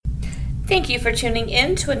Thank you for tuning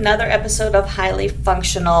in to another episode of Highly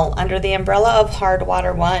Functional under the umbrella of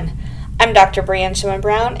Hardwater One. I'm Dr. Brianne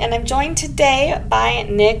Schumann-Brown, and I'm joined today by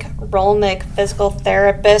Nick Rolnick, physical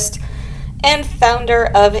therapist and founder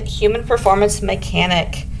of Human Performance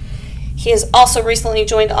Mechanic. He has also recently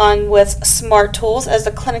joined on with Smart Tools as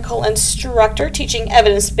a clinical instructor teaching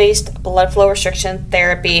evidence-based blood flow restriction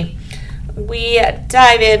therapy. We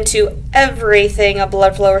dive into everything of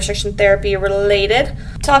blood flow restriction therapy related,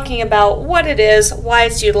 talking about what it is, why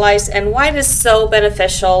it's utilized, and why it is so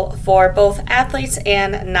beneficial for both athletes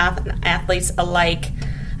and non-athletes alike.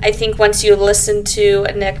 I think once you listen to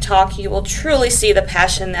Nick talk, you will truly see the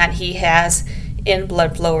passion that he has in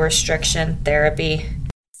blood flow restriction therapy.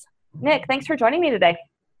 Nick, thanks for joining me today.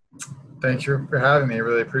 Thanks for having me. I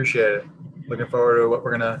really appreciate it. Looking forward to what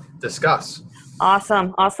we're going to discuss.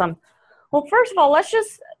 Awesome. Well, first of all, let's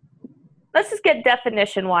just get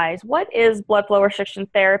definition-wise. What is blood flow restriction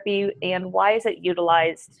therapy and why is it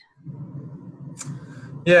utilized?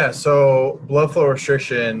 Yeah, so blood flow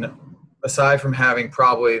restriction, aside from having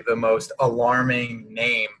probably the most alarming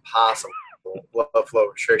name possible, blood flow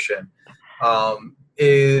restriction,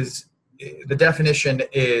 is the definition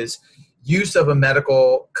is use of a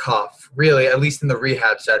medical cuff, really, at least in the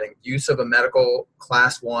rehab setting, use of a medical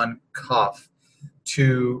class 1 cuff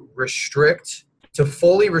to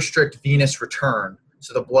fully restrict venous return,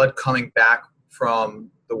 so the blood coming back from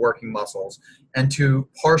the working muscles, and to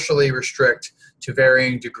partially restrict to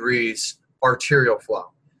varying degrees arterial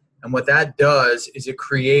flow. And what that does is it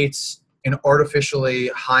creates an artificially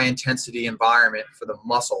high intensity environment for the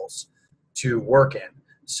muscles to work in.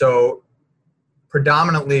 So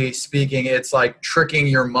predominantly speaking, it's like tricking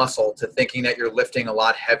your muscle to thinking that you're lifting a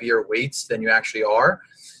lot heavier weights than you actually are.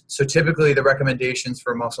 So typically the recommendations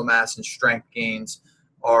for muscle mass and strength gains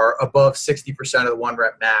are above 60% of the 1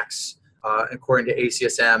 rep max, according to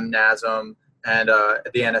ACSM, NASM, and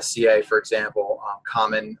the NSCA, for example,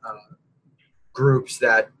 common groups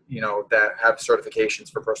that have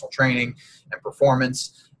certifications for personal training and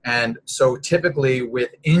performance. And so typically with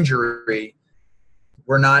injury,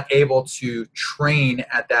 we're not able to train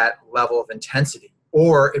at that level of intensity.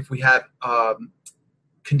 Or if we have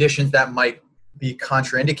conditions that might be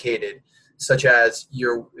contraindicated, such as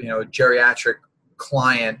your geriatric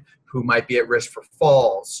client who might be at risk for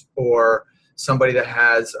falls, or somebody that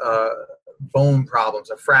has bone problems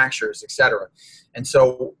or fractures, etc. And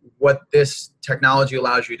so what this technology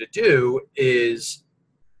allows you to do is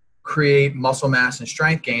create muscle mass and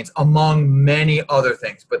strength gains among many other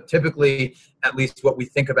things. But typically, at least what we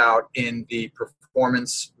think about in the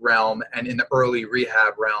performance realm and in the early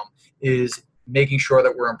rehab realm is making sure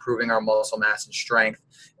that we're improving our muscle mass and strength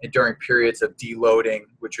during periods of deloading,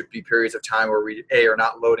 which would be periods of time where we, A, are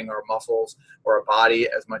not loading our muscles or our body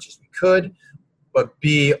as much as we could, but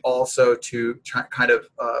B, also to kind of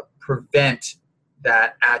prevent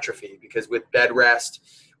that atrophy. Because with bed rest,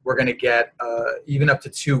 we're going to get even up to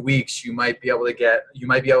 2 weeks. You're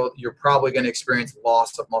probably going to experience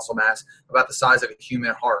loss of muscle mass about the size of a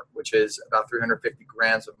human heart, which is about 350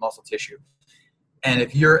 grams of muscle tissue. And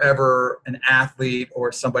if you're ever an athlete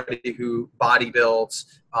or somebody who bodybuilds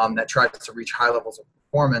that tries to reach high levels of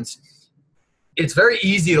performance, it's very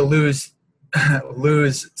easy to lose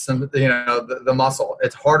some, the muscle.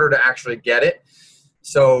 It's harder to actually get it.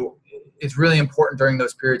 So it's really important during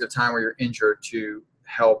those periods of time where you're injured to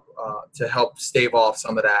help stave off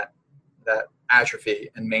some of that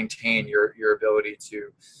atrophy and maintain your ability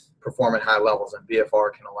to perform at high levels. And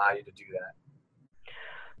BFR can allow you to do that.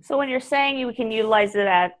 So when you're saying you can utilize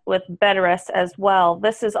it with bed rest as well,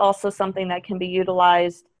 this is also something that can be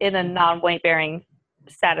utilized in a non-weight bearing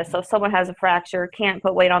status. So if someone has a fracture, can't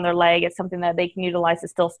put weight on their leg, it's something that they can utilize to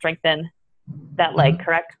still strengthen that leg,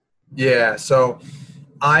 correct? Yeah. So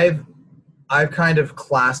I've kind of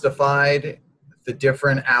classified the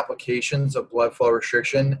different applications of blood flow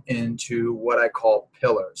restriction into what I call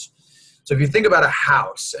pillars. So if you think about a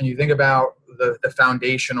house and you think about the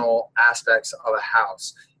foundational aspects of a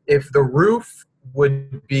house, if the roof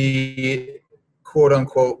would be quote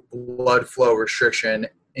unquote blood flow restriction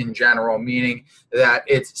in general, meaning that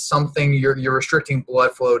it's something you're restricting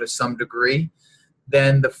blood flow to some degree,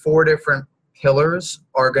 then the 4 different pillars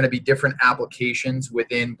are going to be different applications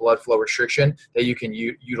within blood flow restriction that you can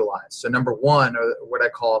utilize. So number 1, or what I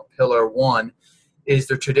call pillar 1, is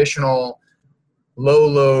the traditional low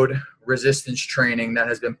load resistance training that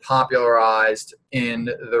has been popularized in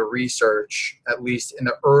the research, at least in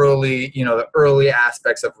the early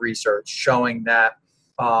aspects of research, showing that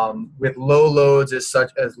with low loads as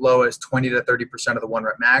low as 20 to 30% of the 1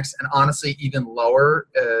 rep max, and honestly even lower,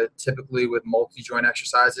 typically with multi-joint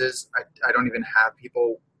exercises. I don't even have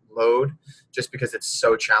people load just because it's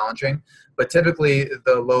so challenging. But typically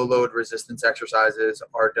the low load resistance exercises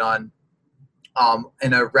are done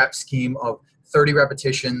in a rep scheme of 30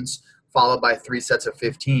 repetitions followed by 3 sets of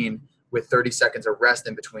 15 with 30 seconds of rest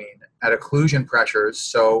in between at occlusion pressures.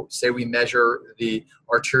 So say we measure the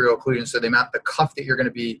arterial occlusion, so the amount, the cuff that you're going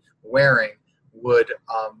to be wearing would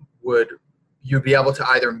you'd be able to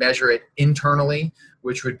either measure it internally,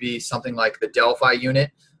 which would be something like the Delphi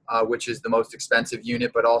unit, which is the most expensive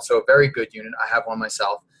unit, but also a very good unit. I have one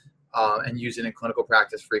myself and use it in clinical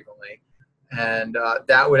practice frequently. And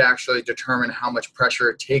that would actually determine how much pressure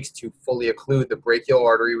it takes to fully occlude the brachial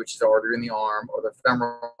artery, which is the artery in the arm, or the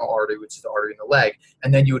femoral artery, which is the artery in the leg.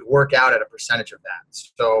 And then you would work out at a percentage of that.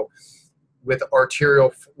 So with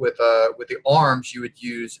arterial, with the arms, you would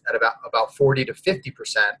use at about 40 to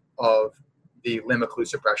 50% of the limb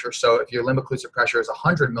occlusive pressure. So if your limb occlusive pressure is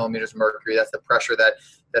 100 millimeters of mercury, that's the pressure that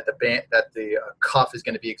the cuff is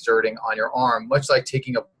going to be exerting on your arm, much like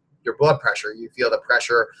taking your blood pressure. You feel the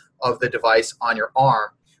pressure of the device on your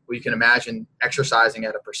arm. Well, you can imagine exercising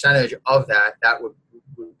at a percentage of that. That would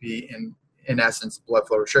be in essence blood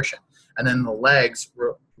flow restriction. And then the legs,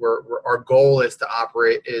 our goal is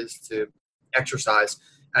to exercise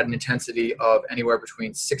at an intensity of anywhere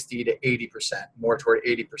between 60 to 80%, more toward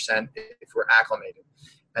 80% if we're acclimated.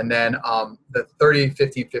 And then the 30,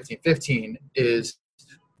 15, 15, 15 is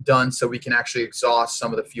done so we can actually exhaust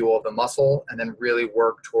some of the fuel of the muscle and then really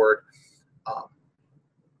work toward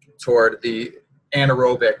the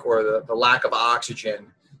anaerobic or the lack of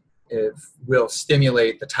oxygen. It will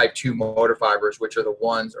stimulate the type 2 motor fibers, which are the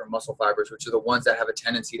ones, or muscle fibers, which are the ones that have a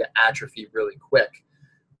tendency to atrophy really quick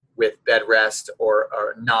with bed rest or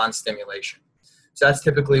non-stimulation. So that's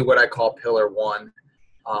typically what I call pillar 1.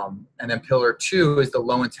 And then pillar 2 is the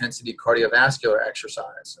low intensity cardiovascular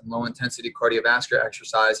exercise. And low intensity cardiovascular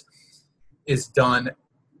exercise is done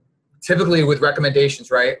typically with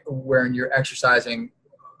recommendations, right? When you're exercising,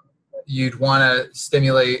 you'd want to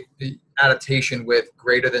stimulate the adaptation with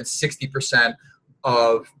greater than 60%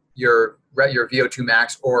 of your VO2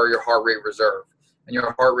 max or your heart rate reserve. And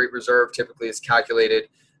your heart rate reserve typically is calculated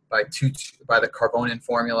by the Carbonin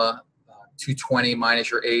formula, 220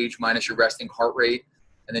 minus your age minus your resting heart rate.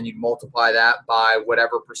 And then you multiply that by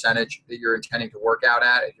whatever percentage that you're intending to work out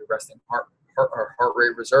at your resting heart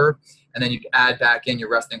rate reserve. And then you add back in your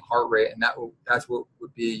resting heart rate, and that's what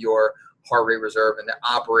would be your heart rate reserve and the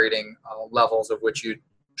operating levels of which you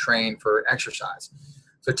train for exercise.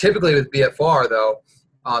 So typically with BFR though,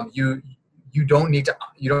 you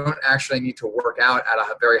don't actually need to work out at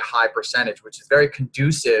a very high percentage, which is very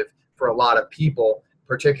conducive for a lot of people,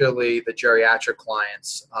 particularly the geriatric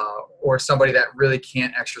clients or somebody that really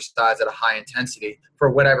can't exercise at a high intensity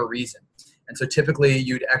for whatever reason. And so typically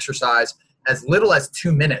you'd exercise as little as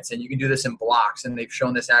 2 minutes, and you can do this in blocks. And they've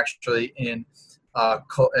shown this actually in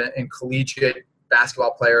collegiate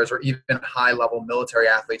basketball players or even high-level military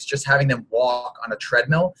athletes. Just having them walk on a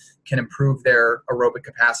treadmill can improve their aerobic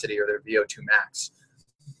capacity or their VO2 max.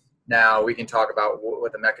 Now, we can talk about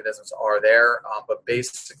what the mechanisms are there, but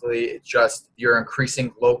basically it's just you're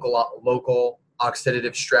increasing local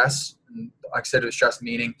oxidative stress. Oxidative stress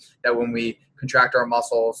meaning that when we contract our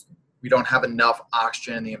muscles, we don't have enough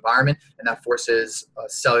oxygen in the environment, and that forces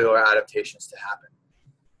cellular adaptations to happen.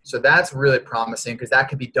 So that's really promising because that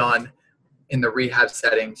can be done in the rehab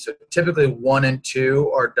setting. So typically 1 and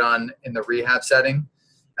 2 are done in the rehab setting.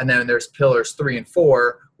 And then there's pillars 3 and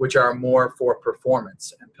 4, which are more for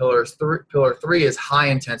performance. And pillar 3 is high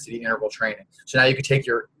intensity interval training. So now you could take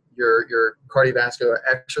your cardiovascular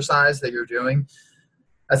exercise that you're doing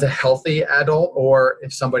as a healthy adult, or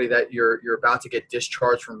if somebody that you're about to get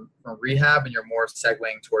discharged from rehab and you're more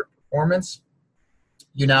segueing toward performance,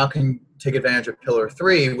 you now can take advantage of pillar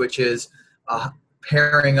 3, which is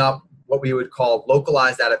pairing up what we would call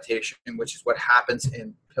localized adaptation, which is what happens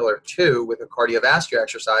in pillar 2 with a cardiovascular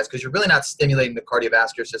exercise, because you're really not stimulating the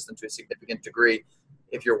cardiovascular system to a significant degree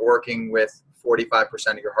if you're working with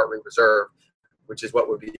 45% of your heart rate reserve, which is what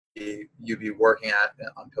you'd be working at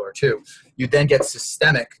on pillar 2. You then get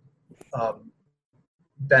systemic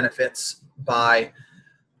benefits by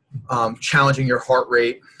challenging your heart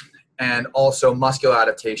rate and also muscular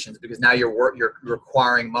adaptations, because now you're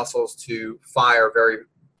requiring muscles to fire very,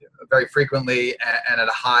 very frequently and at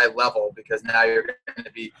a high level, because now you're going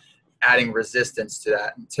to be adding resistance to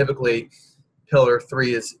that. And typically, pillar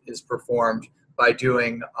 3 is performed by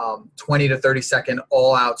doing 20 to 30 second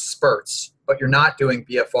all-out spurts, but you're not doing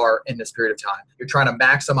BFR in this period of time. You're trying to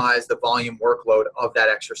maximize the volume workload of that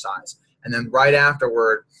exercise. And then right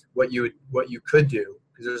afterward, what you could do,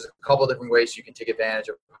 because there's a couple different ways you can take advantage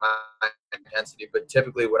of high intensity. But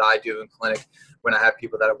typically what I do in clinic when I have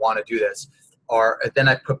people that want to do this are, then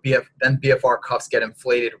I put BFR cuffs get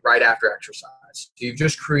inflated right after exercise. So you've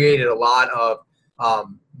just created a lot of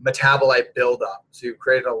metabolite buildup. So you've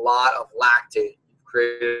created a lot of lactate. You've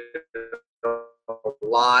created a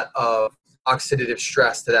lot of oxidative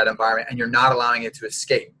stress to that environment, and you're not allowing it to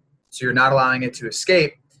escape. So you're not allowing it to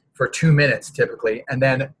escape for 2 minutes typically, and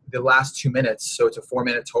then the last 2 minutes, so it's a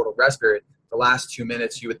 4-minute total rest period, the last 2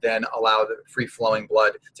 minutes you would then allow the free-flowing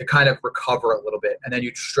blood to kind of recover a little bit, and then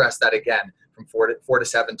you stress that again from 4 to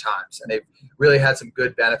 7 times. And they've really had some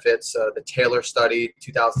good benefits. The Taylor study,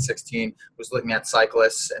 2016, was looking at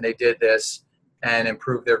cyclists, and they did this and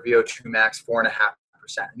improved their VO2 max 4.5%.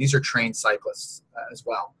 And these are trained cyclists as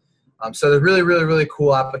well. So there's really, really, really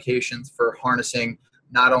cool applications for harnessing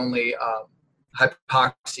not only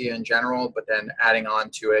hypoxia in general, but then adding on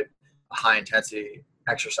to it a high intensity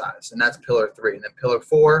exercise. And that's pillar 3. And then pillar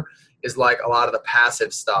 4 is like a lot of the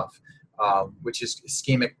passive stuff, which is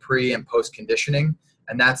ischemic pre and post conditioning.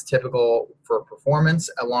 And that's typical for performance,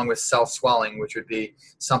 along with self-swelling, which would be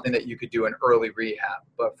something that you could do in early rehab.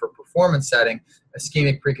 But for performance setting,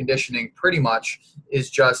 ischemic preconditioning pretty much is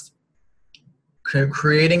just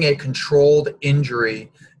creating a controlled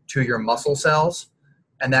injury to your muscle cells.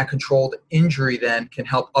 And that controlled injury then can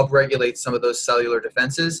help upregulate some of those cellular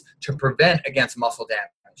defenses to prevent against muscle damage.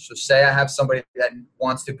 So say I have somebody that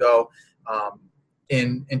wants to go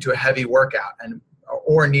into a heavy workout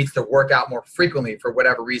or needs to work out more frequently for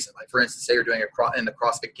whatever reason. Like for instance, say you're doing in the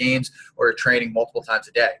CrossFit Games or you're training multiple times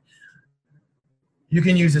a day. You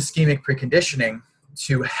can use ischemic preconditioning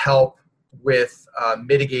to help with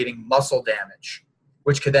mitigating muscle damage,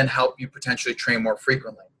 which could then help you potentially train more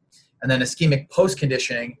frequently. And then ischemic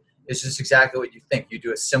post-conditioning is just exactly what you think. You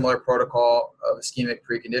do a similar protocol of ischemic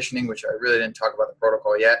preconditioning, which I really didn't talk about the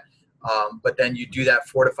protocol yet, but then you do that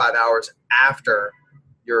 4 to 5 hours after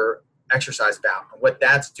your exercise bout. And what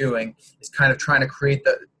that's doing is kind of trying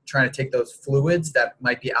to take those fluids that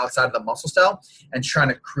might be outside of the muscle cell and trying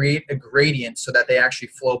to create a gradient so that they actually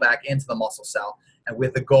flow back into the muscle cell. And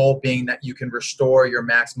with the goal being that you can restore your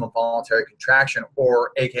maximum voluntary contraction,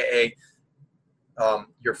 or AKA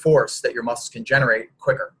your force that your muscles can generate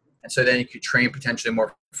quicker. And so then you could train potentially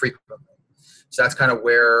more frequently. So that's kind of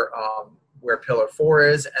where pillar 4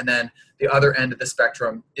 is. And then the other end of the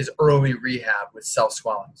spectrum is early rehab with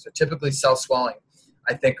self-swelling. So typically self-swelling,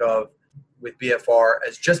 I think of with BFR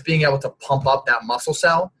as just being able to pump up that muscle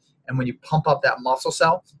cell. And when you pump up that muscle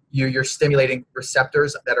cell, you're stimulating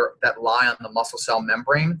receptors that lie on the muscle cell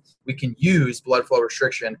membrane. We can use blood flow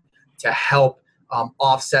restriction to help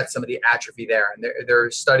offset some of the atrophy there. And there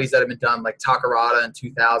are studies that have been done, like Takarada in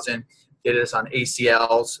 2000 did this on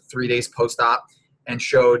ACLs 3 days post-op and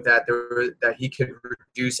showed that he could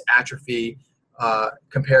reduce atrophy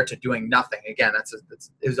compared to doing nothing. Again,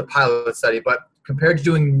 it was a pilot study, but compared to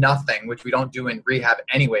doing nothing, which we don't do in rehab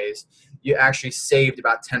anyways, you actually saved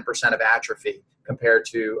about 10% of atrophy compared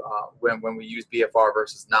to when we use BFR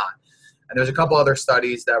versus not. And there's a couple other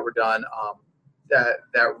studies that were done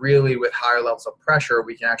that really, with higher levels of pressure,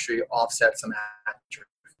 we can actually offset some atrophy.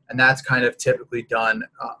 And that's kind of typically done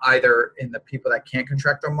either in the people that can't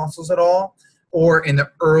contract their muscles at all, or in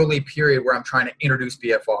the early period where I'm trying to introduce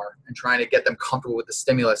BFR and trying to get them comfortable with the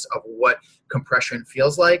stimulus of what compression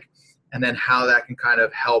feels like, and then how that can kind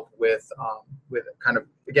of help with kind of,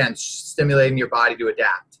 again, stimulating your body to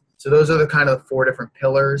adapt. So those are the kind of 4 different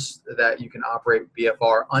pillars that you can operate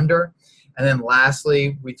BFR under. And then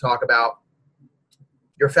lastly, we talk about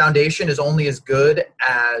your foundation is only as good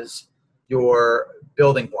as your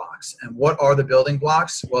building blocks. And what are the building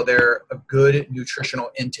blocks? Well, they're a good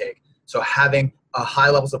nutritional intake. So having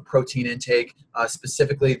high levels of protein intake,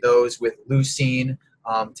 specifically those with leucine,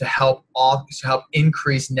 to help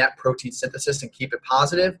increase net protein synthesis and keep it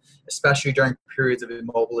positive, especially during periods of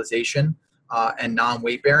immobilization and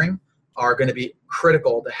non-weight bearing, are going to be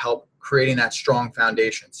critical to help creating that strong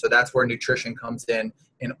foundation. So that's where nutrition comes in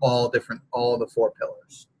all the 4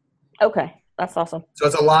 pillars. Okay, that's awesome. So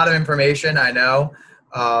it's a lot of information, I know.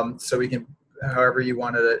 So we can, however you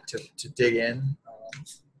wanted to dig in.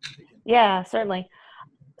 Yeah, certainly.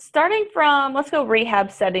 Starting from, let's go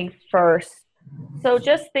rehab setting first. So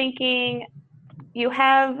just thinking, you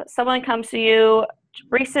have someone comes to you,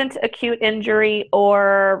 recent acute injury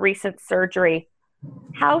or recent surgery.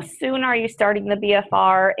 How soon are you starting the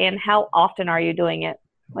BFR, and how often are you doing it,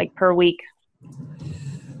 like per week?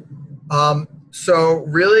 So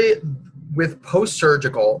really, with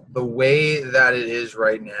post-surgical, the way that it is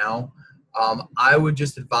right now, I would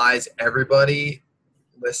just advise everybody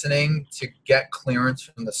listening to get clearance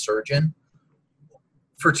from the surgeon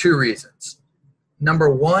for two reasons. Number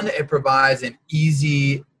one, it provides an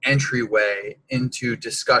easy entryway into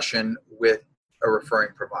discussion with a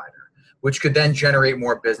referring provider, which could then generate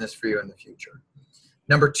more business for you in the future.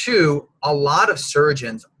 Number two, a lot of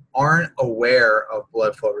surgeons aren't aware of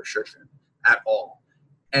blood flow restriction at all.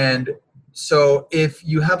 And so if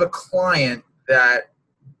you have a client that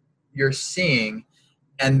you're seeing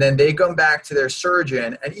and then they come back to their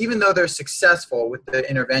surgeon, and even though they're successful with the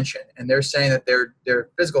intervention and they're saying that their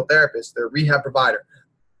physical therapist, their rehab provider,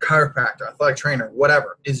 chiropractor, athletic trainer,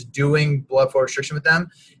 whatever, is doing blood flow restriction with them,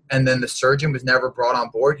 and then the surgeon was never brought on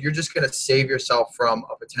board, you're just going to save yourself from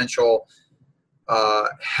a potential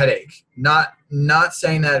headache. Not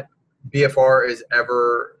saying that BFR is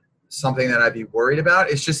ever something that I'd be worried about.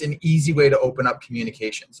 It's just an easy way to open up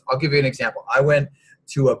communications. I'll give you an example. I went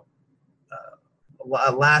to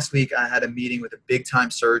last week I had a meeting with a big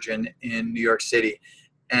time surgeon in New York City,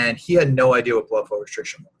 and he had no idea what blood flow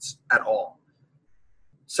restriction was at all.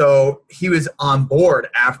 So he was on board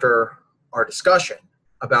after our discussion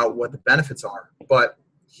about what the benefits are, but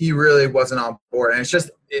he really wasn't on board. And it's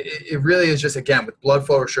just, it really is just, again, with blood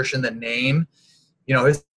flow restriction, the name,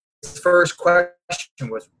 his first question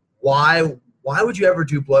was, why would you ever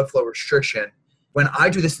do blood flow restriction? When I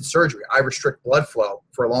do this in surgery, I restrict blood flow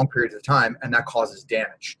for long periods of time, and that causes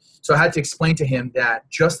damage. So I had to explain to him that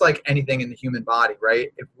just like anything in the human body, right?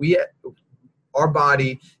 Our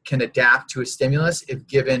body can adapt to a stimulus if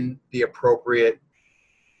given the appropriate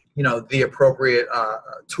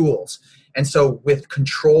tools. And so with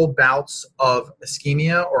controlled bouts of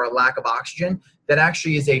ischemia or a lack of oxygen, that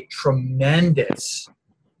actually is a tremendous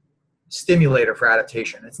stimulator for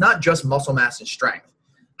adaptation. It's not just muscle mass and strength.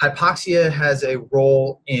 Hypoxia has a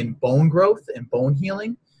role in bone growth and bone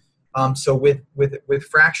healing. So with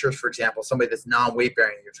fractures, for example, somebody that's non-weight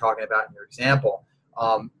bearing that you're talking about in your example,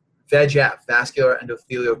 VEGF, vascular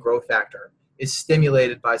endothelial growth factor, is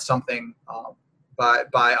stimulated by something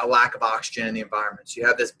by a lack of oxygen in the environment. So you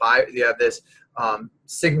have this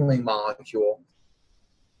signaling molecule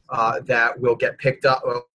that will get picked up,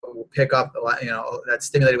 will pick up, that's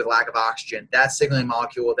stimulated with lack of oxygen. That signaling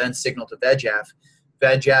molecule will then signal to VEGF.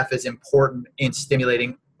 VEGF is important in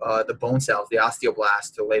stimulating the bone cells, the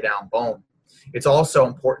osteoblasts, to lay down bone. It's also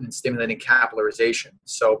important in stimulating capillarization.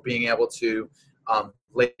 So being able to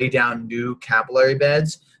lay down new capillary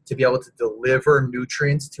beds to be able to deliver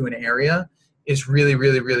nutrients to an area is really,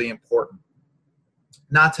 really, really important.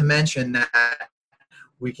 Not to mention that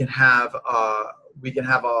we can have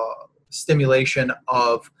a stimulation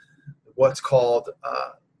of what's called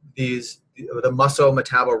the muscle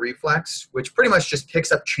metabolic reflex, which pretty much just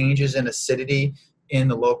picks up changes in acidity in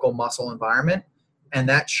the local muscle environment. And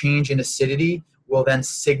that change in acidity will then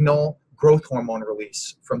signal growth hormone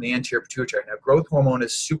release from the anterior pituitary. Now, growth hormone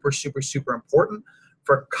is super, super, super important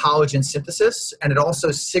for collagen synthesis, and it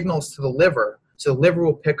also signals to the liver. So the liver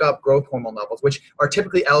will pick up growth hormone levels, which are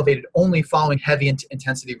typically elevated only following heavy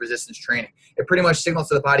intensity resistance training. It pretty much signals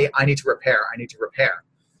to the body, I need to repair.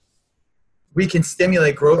 We can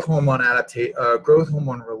stimulate growth hormone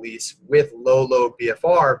release with low load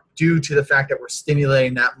BFR due to the fact that we're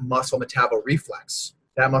stimulating that muscle metabolic reflex.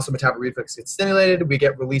 That muscle metabolic reflex gets stimulated. We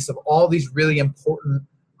get release of all these really important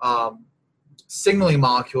signaling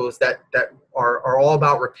molecules that are all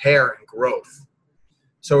about repair and growth.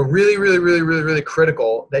 So really, really, really, really, really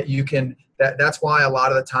critical that you can. That's why a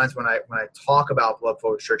lot of the times when I talk about blood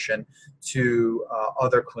flow restriction to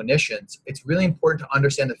other clinicians, it's really important to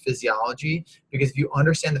understand the physiology, because if you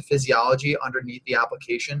understand the physiology underneath the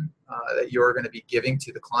application that you're going to be giving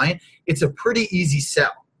to the client, it's a pretty easy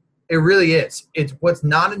sell. It really is. It's what's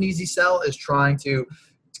not an easy sell is trying to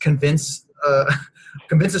convince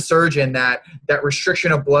a surgeon that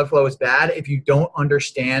restriction of blood flow is bad if you don't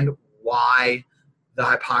understand why the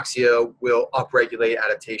hypoxia will upregulate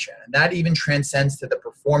adaptation. And that even transcends to the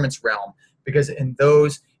performance realm, because in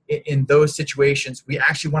those situations, we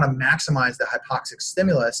actually want to maximize the hypoxic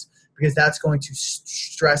stimulus, because that's going to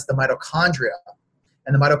stress the mitochondria.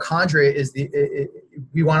 And the mitochondria is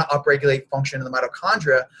we want to upregulate function in the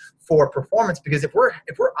mitochondria for performance, because if we're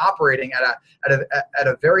operating at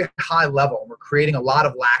a very high level and we're creating a lot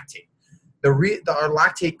of lactate, our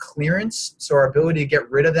lactate clearance, so our ability to get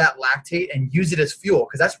rid of that lactate and use it as fuel,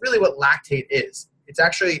 because that's really what lactate is. It's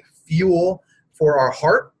actually fuel for our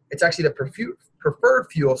heart. It's actually the preferred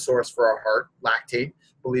fuel source for our heart, lactate,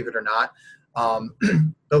 believe it or not.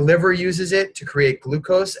 The liver uses it to create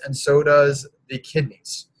glucose, and so does the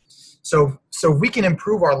kidneys. So we can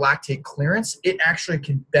improve our lactate clearance. It actually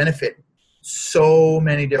can benefit so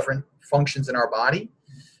many different functions in our body.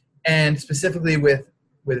 And specifically with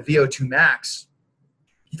VO2 max,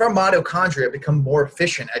 if our mitochondria become more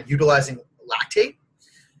efficient at utilizing lactate,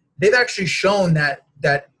 they've actually shown that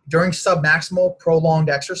during submaximal prolonged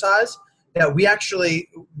exercise, that we actually,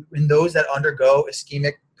 in those that undergo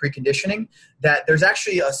ischemic preconditioning, that there's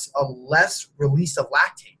actually a less release of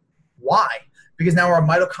lactate. Why? Because now our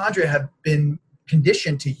mitochondria have been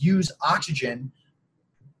conditioned to use oxygen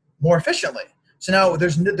more efficiently. So now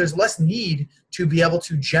there's less need to be able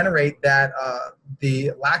to generate that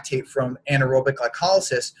the lactate from anaerobic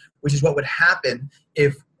glycolysis, which is what would happen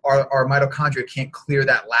if our mitochondria can't clear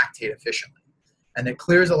that lactate efficiently. And it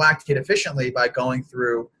clears the lactate efficiently by going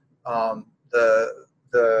through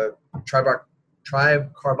the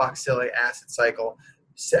tricarboxylic acid cycle.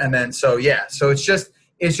 And then so it's just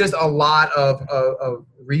a lot of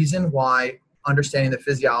reason why understanding the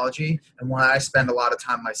physiology, and why I spend a lot of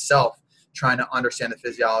time myself trying to understand the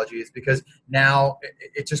physiology, is because now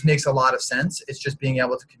it just makes a lot of sense. It's just being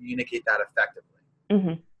able to communicate that effectively.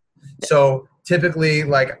 Mm-hmm. So typically,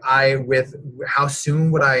 like with how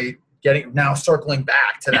soon would I getting now circling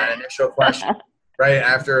back to that initial question, right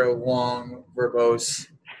after a long verbose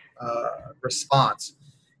response,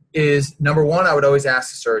 is number one, I would always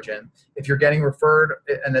ask the surgeon, if you're getting referred,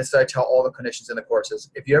 and this I tell all the clinicians in the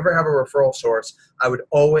courses, if you ever have a referral source, I would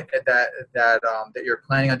always that you're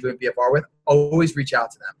planning on doing BFR with, always reach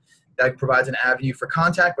out to them. That provides an avenue for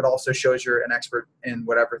contact, but also shows you're an expert in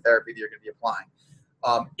whatever therapy that you're going to be applying.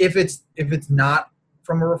 If it's not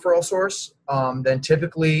from a referral source, then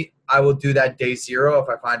typically I will do that day zero if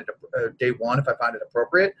I find it day one if I find it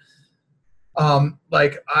appropriate.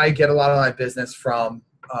 Like I get a lot of my business from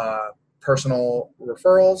personal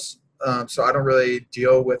referrals. So I don't really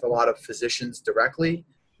deal with a lot of physicians directly,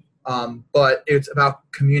 but it's about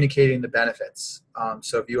communicating the benefits.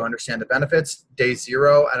 So if you understand the benefits, day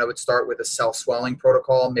zero, and I would start with a cell swelling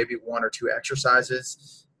protocol, maybe 1 or 2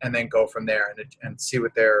 exercises, and then go from there and see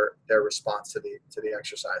what their response to the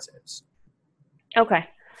exercise is. Okay.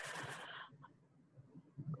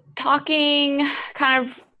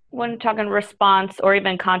 When talking response or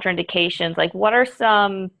even contraindications, like what are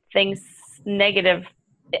some things negative?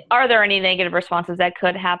 Are there any negative responses that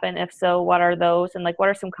could happen? If so, what are those? And like, what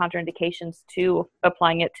are some contraindications to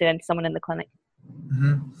applying it to someone in the clinic?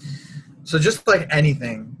 Mm-hmm. So just like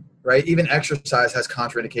anything, right? Even exercise has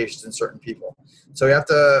contraindications in certain people. So we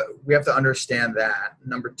have to understand that.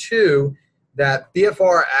 Number two, that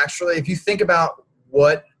BFR actually, if you think about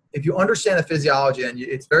if you understand the physiology, then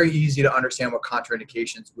it's very easy to understand what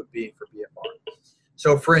contraindications would be for BFR.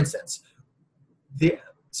 So for instance, to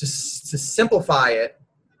simplify it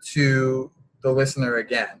to the listener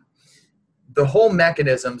again, the whole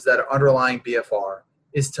mechanisms that are underlying BFR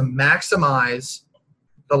is to maximize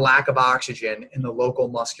the lack of oxygen in the local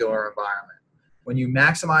muscular environment. When you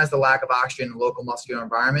maximize the lack of oxygen in the local muscular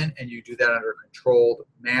environment, and you do that under a controlled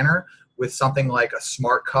manner with something like a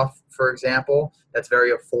smart cuff, for example, that's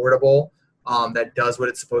very affordable, that does what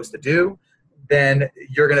it's supposed to do, then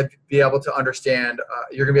you're going to be able to understand,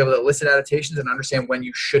 you're going to be able to elicit adaptations and understand when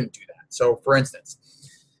you shouldn't do that. So for instance,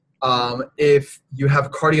 if you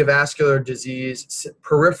have cardiovascular disease,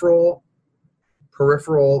 peripheral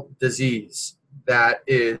disease that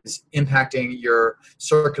is impacting your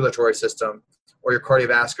circulatory system or your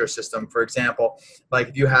cardiovascular system, for example, like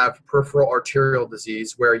if you have peripheral arterial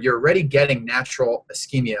disease where you're already getting natural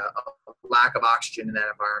ischemia, lack of oxygen in that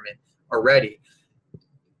environment already,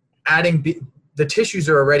 adding the tissues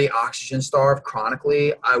are already oxygen starved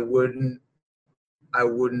chronically, I wouldn't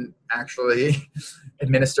actually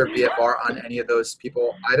administer BFR on any of those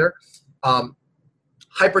people either.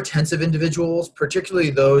 Hypertensive individuals, particularly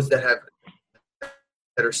those that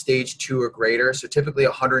are stage 2 or greater, so typically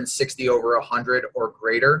 160 over 100 or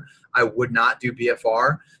greater, I would not do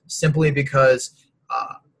BFR, simply because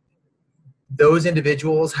those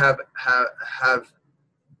individuals have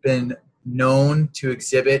been known to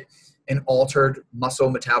exhibit an altered muscle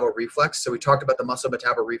metabolic reflex. So we talked about the muscle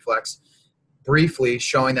metabolic reflex briefly,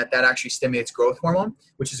 showing that actually stimulates growth hormone,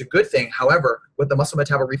 which is a good thing. However, what the muscle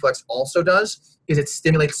metabolic reflex also does is it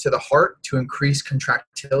stimulates to the heart to increase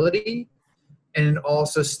contractility, and it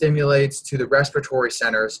also stimulates to the respiratory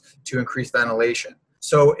centers to increase ventilation.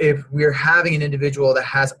 So if we're having an individual that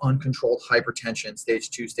has uncontrolled hypertension,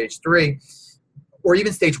 stage 2, stage 3, or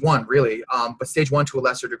even stage 1 really, but stage 1 to a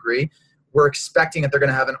lesser degree, we're expecting that they're going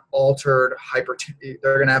to have an altered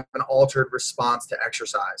response to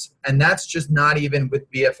exercise. And that's just not even with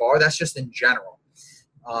BFR, that's just in general.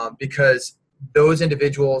 Because those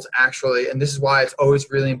individuals actually, and this is why it's always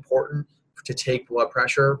really important to take blood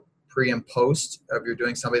pressure pre and post if you're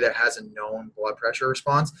doing somebody that has a known blood pressure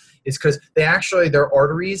response, is because their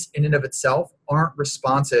arteries in and of itself aren't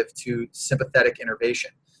responsive to sympathetic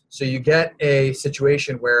innervation. So you get a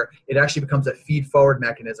situation where it actually becomes a feed-forward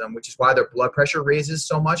mechanism, which is why their blood pressure raises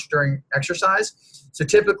so much during exercise. So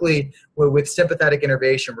typically, with sympathetic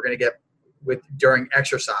innervation, we're going to get during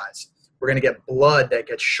exercise, we're going to get blood that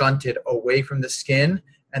gets shunted away from the skin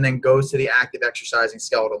and then goes to the active exercising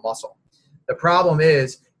skeletal muscle. The problem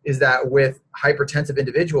is that with hypertensive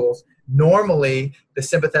individuals, normally the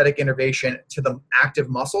sympathetic innervation to the active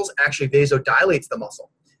muscles actually vasodilates the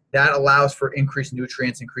muscle. That allows for increased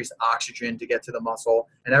nutrients, increased oxygen to get to the muscle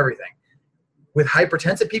and everything. With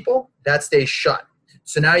hypertensive people, that stays shut.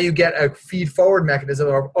 So now you get a feed-forward mechanism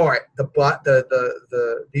of, all right,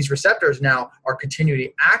 these receptors now are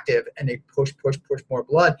continually active, and they push more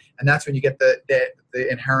blood, and that's when you get the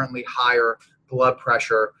inherently higher blood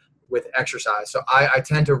pressure with exercise. So I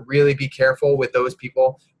tend to really be careful with those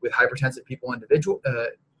people, with hypertensive people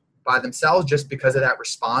by themselves, just because of that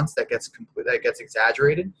response that gets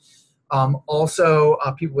exaggerated. Also,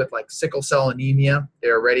 people with like sickle cell anemia,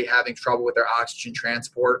 they're already having trouble with their oxygen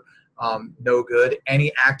transport. No good.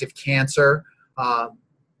 Any active cancer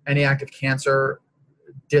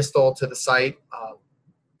distal to the site,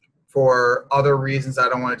 for other reasons I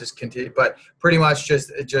don't want to just continue, but pretty much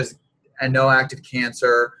just and no active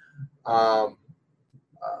cancer.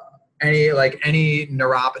 Any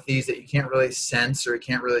neuropathies that you can't really sense or you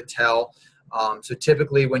can't really tell. So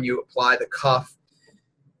typically when you apply the cuff,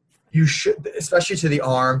 you should, especially to the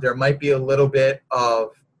arm, there might be a little bit of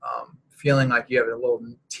feeling like you have a little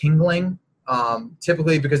tingling,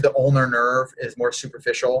 typically because the ulnar nerve is more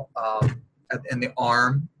superficial in the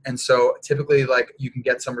arm. And so typically like you can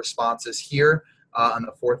get some responses here on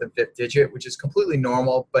the 4th and 5th digit, which is completely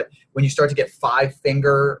normal. But when you start to get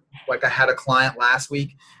 5-finger, like I had a client last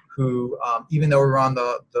week who, even though we were on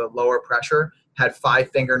the lower pressure, had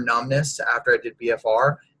 5-finger numbness after I did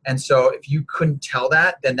BFR. And so if you couldn't tell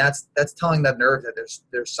that, then that's telling that nerve that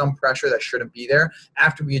there's some pressure that shouldn't be there.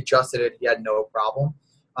 After we adjusted it, he had no problem.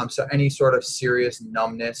 So any sort of serious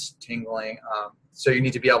numbness, tingling, so you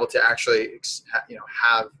need to be able to actually, be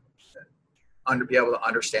able to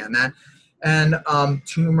understand that. And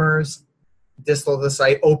tumors distal to the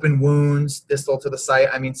site, open wounds distal to the site.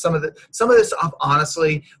 I mean, some of this stuff,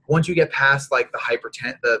 honestly, once you get past like the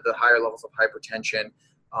higher levels of hypertension,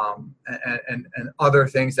 and other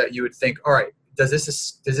things that you would think, all right, does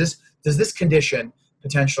this condition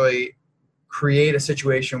potentially create a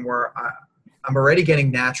situation where I'm already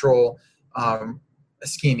getting natural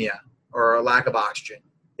ischemia or a lack of oxygen?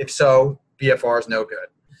 If so, BFR is no good.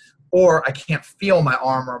 Or I can't feel my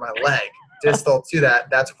arm or my leg distal to that.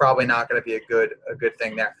 That's probably not going to be a good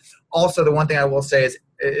thing there. Also, the one thing I will say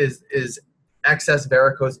is excess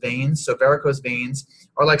varicose veins. So varicose veins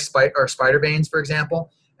are like spider veins, for example.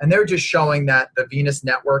 And they're just showing that the venous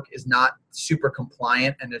network is not super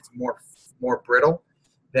compliant and it's more brittle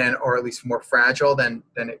or at least more fragile than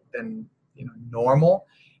normal.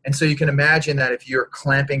 And so you can imagine that if you're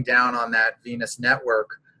clamping down on that venous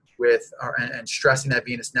network and stressing that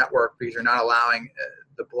venous network because you're not allowing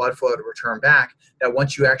the blood flow to return back, that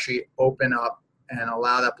once you actually open up and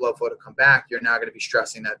allow that blood flow to come back, you're now going to be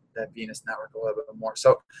stressing that venous network a little bit more.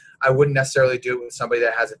 So I wouldn't necessarily do it with somebody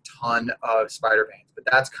that has a ton of spider veins, but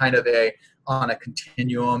that's kind of on a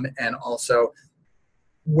continuum, and also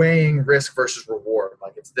weighing risk versus reward.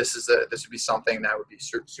 Like this would be something that would be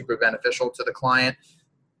super beneficial to the client.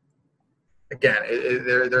 Again,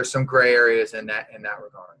 there's some gray areas in that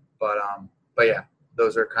regard, but yeah,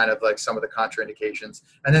 those are kind of like some of the contraindications.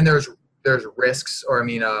 And then there's risks,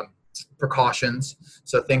 precautions.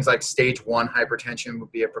 So things like stage 1 hypertension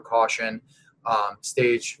would be a precaution.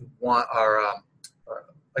 Stage 1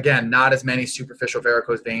 again, not as many superficial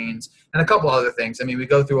varicose veins, and a couple other things. I mean, we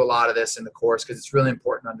go through a lot of this in the course because it's really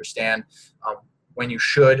important to understand when you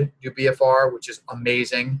should do BFR, which is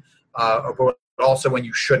amazing, but also when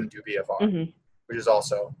you shouldn't do BFR, which is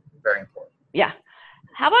also very important. Yeah.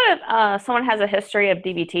 How about if someone has a history of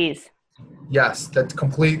DVTs? Yes, that's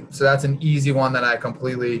complete. So that's an easy one that I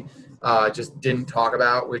completely just didn't talk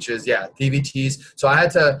about, which is, DVTs. So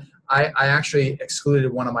I actually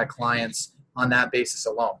excluded one of my clients on that basis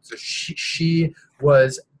alone. So she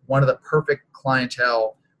was one of the perfect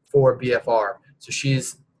clientele for BFR. So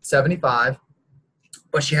she's 75,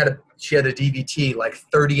 but she had a DVT like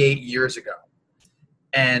 38 years ago.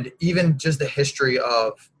 And even just the history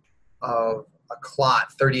of a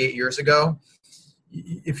clot 38 years ago,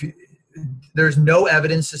 there's no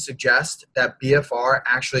evidence to suggest that BFR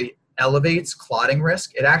actually elevates clotting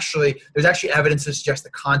risk. There's actually evidence to suggest the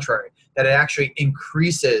contrary, that it actually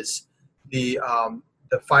increases the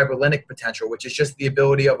fibrinolytic potential, which is just the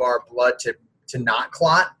ability of our blood to not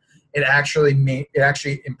clot. it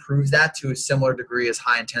actually improves that to a similar degree as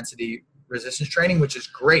high intensity resistance training, which is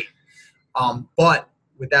great. But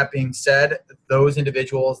with that being said, those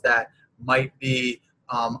individuals that might be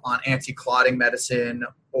on anti-clotting medicine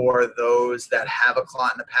or those that have a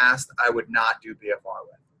clot in the past, I would not do BFR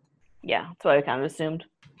with. Yeah, that's what I kind of assumed.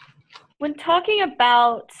 When talking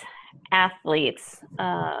about athletes,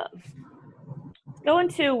 go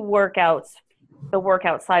into workouts, the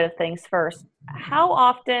workout side of things first. How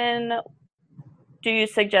often do you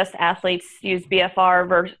suggest athletes use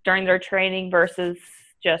BFR during their training versus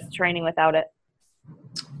just training without it?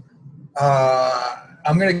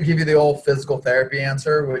 I'm going to give you the old physical therapy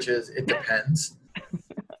answer, which is it depends.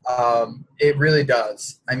 It really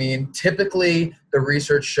does. I mean, typically the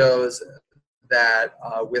research shows that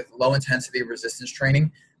with low intensity resistance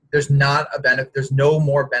training, there's no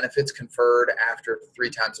more benefits conferred after 3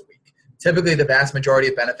 times a week. Typically, the vast majority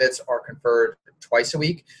of benefits are conferred twice a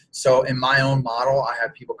week. So in my own model, I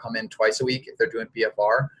have people come in twice a week if they're doing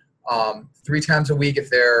BFR. 3 times a week if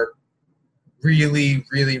they're really,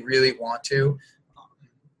 really, really want to.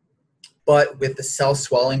 But with the cell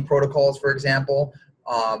swelling protocols, for example,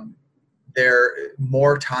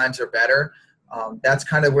 more times are better. That's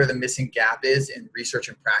kind of where the missing gap is in research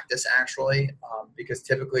and practice, actually, because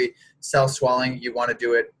typically cell swelling, you want to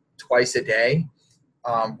do it twice a day,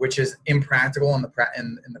 which is impractical in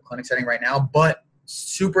the clinic setting right now, but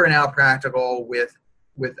super now practical with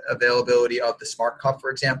availability of the smart cuff,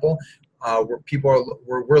 for example, where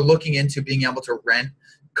we're looking into being able to rent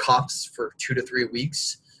cuffs for 2 to 3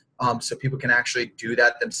 weeks. So people can actually do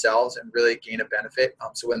that themselves and really gain a benefit.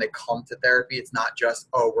 So when they come to therapy, it's not just,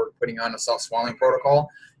 oh, we're putting on a self-swelling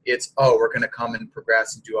protocol. It's, oh, we're going to come and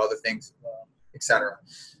progress and do other things, etc.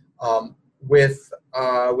 With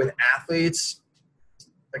athletes,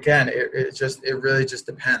 again, it really just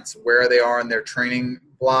depends where they are in their training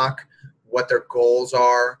block, what their goals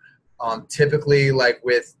are. Typically, like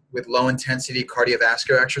with low intensity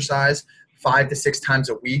cardiovascular exercise, 5 to 6 times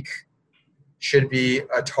a week should be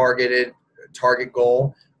a target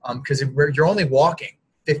goal, because you're only walking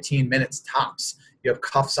 15 minutes tops. You have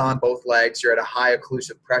cuffs on both legs. You're at a high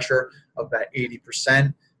occlusive pressure of about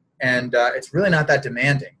 80%, and it's really not that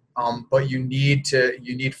demanding. But you need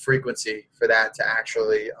frequency for that to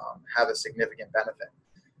actually have a significant benefit.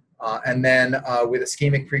 And then with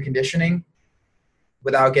ischemic preconditioning,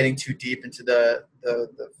 without getting too deep into the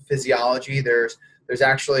physiology, there's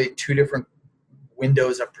actually 2 different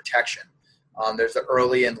windows of protection. There's the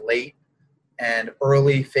early and late, and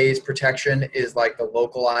early phase protection is like the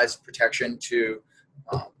localized protection to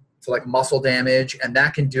like muscle damage, and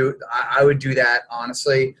that can do. I would do that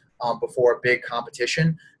honestly before a big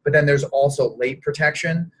competition. But then there's also late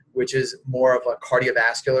protection, which is more of a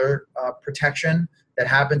cardiovascular protection that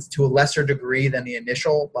happens to a lesser degree than the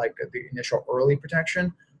initial early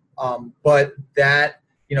protection. But that,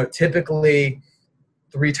 typically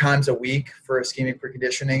 3 times a week for ischemic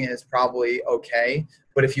preconditioning is probably okay.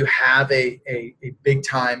 But if you have a big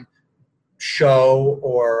time show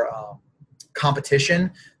or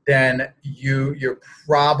competition, then you're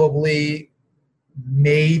probably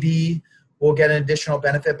maybe will get an additional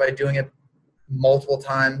benefit by doing it multiple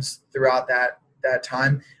times throughout that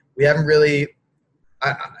time. We haven't really,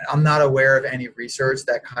 I'm not aware of any research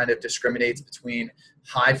that kind of discriminates between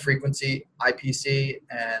high frequency IPC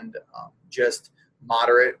and just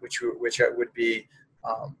moderate, which would be,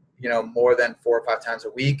 more than 4 or 5 times a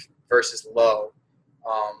week versus low.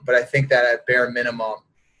 But I think that at bare minimum,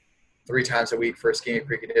 3 times a week for ischemic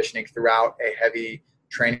preconditioning throughout a heavy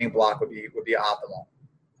training block would be optimal.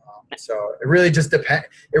 So it really just depends.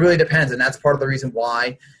 It really depends, and that's part of the reason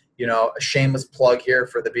why, a shameless plug here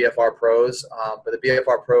for the BFR Pros. But the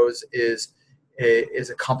BFR Pros is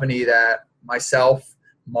a company that myself,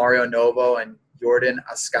 Mario Novo, and Jordan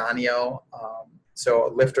Ascanio,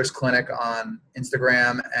 so Lifters Clinic on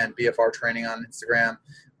Instagram and BFR Training on Instagram,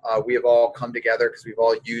 we have all come together because we've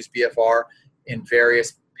all used BFR in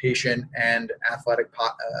various patient and athletic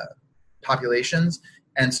populations,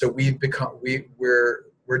 and so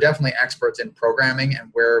we're definitely experts in programming and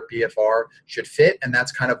where BFR should fit, and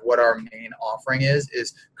that's kind of what our main offering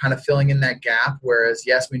is kind of filling in that gap. Whereas,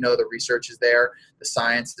 yes, we know the research is there, the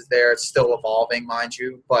science is there, it's still evolving, mind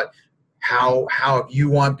you, but how if you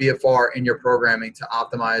want BFR in your programming to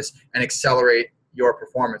optimize and accelerate your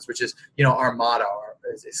performance, which is, our motto,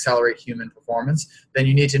 is accelerate human performance, then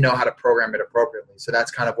you need to know how to program it appropriately. So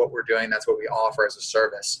that's kind of what we're doing. That's what we offer as a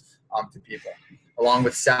service to people, along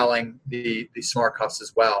with selling the smart cuffs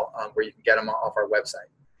as well, where you can get them off our website.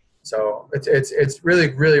 So it's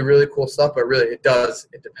really, really, really cool stuff, but really it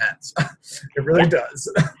depends. It really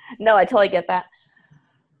does. No, I totally get that.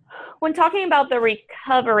 when talking about the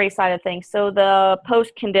recovery side of things, so the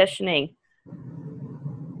post-conditioning,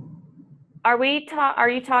 are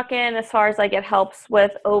you talking as far as like it helps with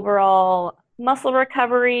overall muscle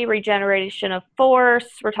recovery, regeneration of force?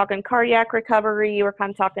 We're talking cardiac recovery. We're kind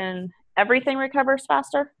of talking everything recovers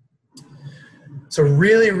faster? So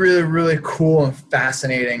really, really, really cool and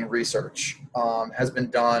fascinating research has been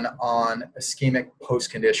done on ischemic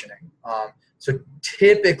post-conditioning. So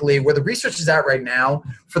typically where the research is at right now,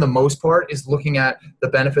 for the most part, is looking at the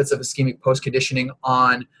benefits of ischemic post-conditioning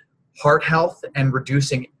on heart health and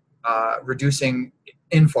reducing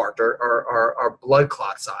infarct or blood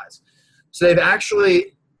clot size. So they've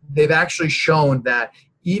actually shown that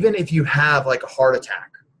even if you have like a heart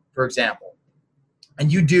attack, for example,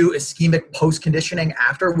 and you do ischemic post-conditioning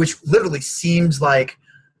after, which literally seems like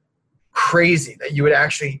crazy that you would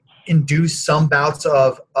actually induce some bouts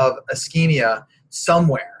of ischemia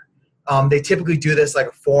somewhere. They typically do this like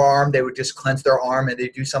a forearm. They would just clench their arm and they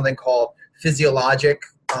do something called physiologic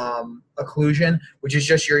occlusion, which is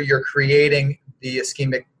just you're creating the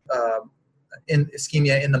ischemia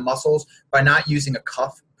in the muscles by not using a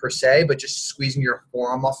cuff per se, but just squeezing your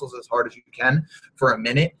forearm muscles as hard as you can for a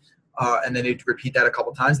minute. And then they'd repeat that a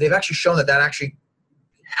couple times. They've actually shown that actually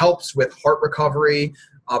helps with heart recovery,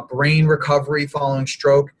 brain recovery following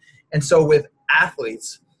stroke. And so with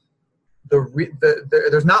athletes,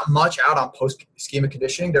 there's not much out on post-ischemic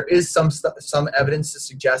conditioning. There is some evidence to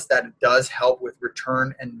suggest that it does help with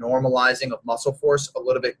return and normalizing of muscle force a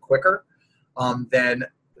little bit quicker than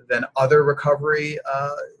other recovery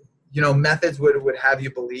methods would have you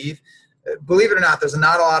believe. Believe it or not, there's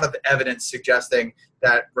not a lot of evidence suggesting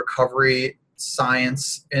that recovery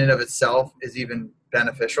science in and of itself is even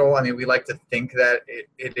beneficial. I mean, we like to think that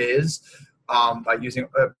it is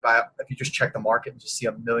if you just check the market and just see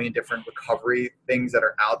a million different recovery things that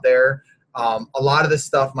are out there. A lot of this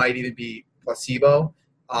stuff might even be placebo.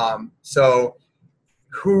 So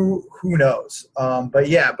who knows?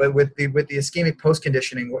 But with the ischemic post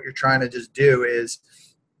conditioning, what you're trying to just do is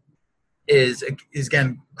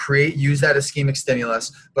again use that ischemic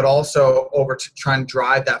stimulus, but also try and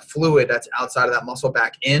drive that fluid that's outside of that muscle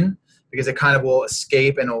back in, because it kind of will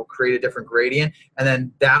escape and it will create a different gradient, and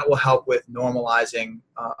then that will help with normalizing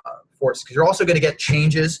force, because you're also going to get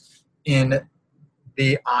changes in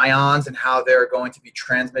the ions and how they're going to be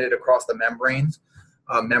transmitted across the membrane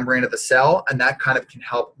of the cell, and that kind of can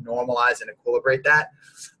help normalize and equilibrate that.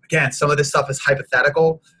 Again, some of this stuff is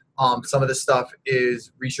hypothetical. Some of this stuff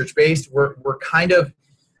is research-based. We're kind of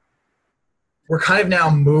now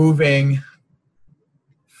moving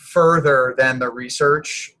further than the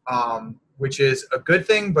research, which is a good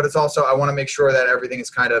thing, but it's also, I want to make sure that everything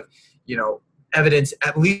is kind of, evidence,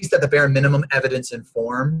 at least at the bare minimum,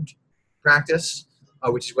 evidence-informed practice,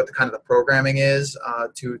 which is what the kind of the programming is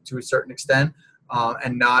to a certain extent,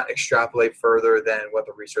 and not extrapolate further than what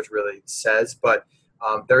the research really says. But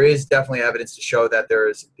there is definitely evidence to show that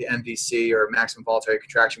there's the MVC, or maximum voluntary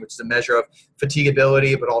contraction, which is a measure of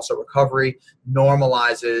fatigability, but also recovery,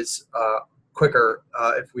 normalizes quicker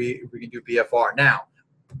if we can do BFR. Now,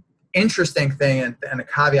 interesting thing and the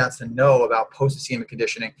caveats to know about post-ischemic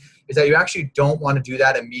conditioning is that you actually don't want to do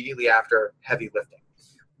that immediately after heavy lifting.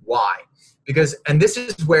 Why? Because, and this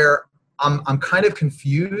is where I'm kind of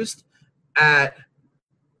confused at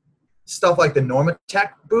stuff like the Normatec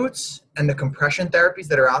boots and the compression therapies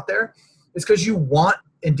that are out there, is because you want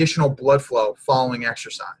additional blood flow following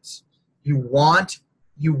exercise. You want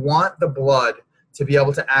the blood to be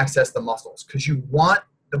able to access the muscles, because you want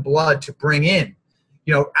the blood to bring in,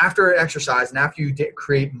 after exercise and after you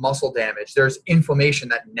create muscle damage, there's inflammation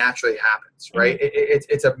that naturally happens, right?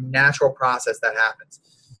 It's a natural process that happens.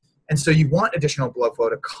 And so you want additional blood flow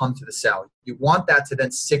to come to the cell. You want that to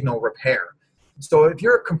then signal repair. So if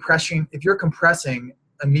you're compressing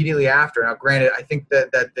immediately after, now granted, I think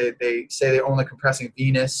that they say they're only compressing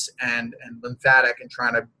venous and lymphatic and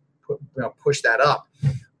trying to push that up.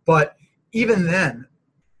 But even then,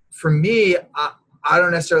 for me, I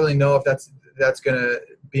don't necessarily know if that's going to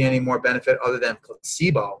be any more benefit other than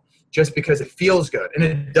placebo, just because it feels good. And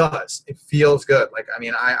it does. It feels good. Like, I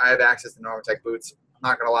mean, I have access to Normatec boots. I'm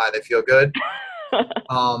not going to lie. They feel good.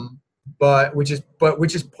 But which is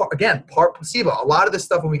part placebo. A lot of this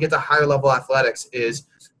stuff when we get to higher level athletics is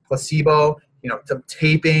placebo, some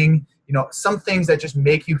taping, some things that just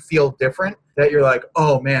make you feel different, that you're like,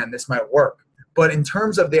 oh man, this might work. But in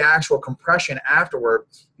terms of the actual compression afterward,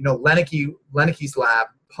 Rolnick's lab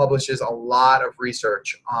publishes a lot of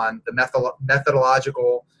research on the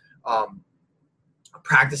methodological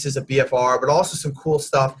practices of BFR, but also some cool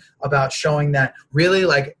stuff about showing that really,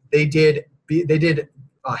 like, they did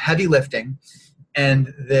heavy lifting,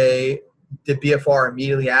 and they did BFR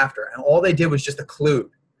immediately after. And all they did was just occlude.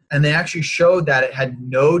 And they actually showed that it had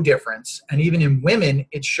no difference. And even in women,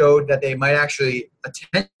 it showed that they might actually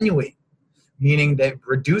attenuate, meaning that it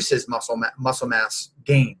reduces muscle mass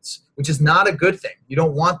gains, which is not a good thing. You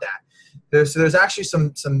don't want that. There's actually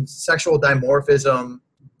some sexual dimorphism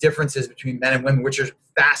differences between men and women, which are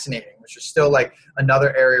fascinating, which is still like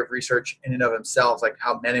another area of research in and of themselves, like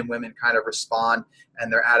how men and women kind of respond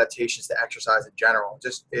and their adaptations to exercise in general.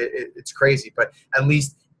 Just it's crazy, but at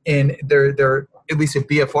least in at least in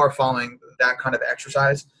BFR following that kind of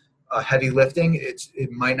exercise, heavy lifting, it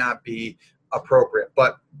might not be appropriate.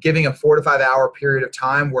 But giving a 4 to 5 hour period of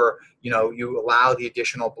time where you allow the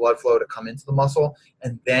additional blood flow to come into the muscle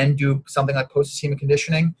and then do something like post-ischemic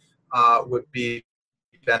conditioning would be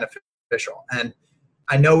beneficial. And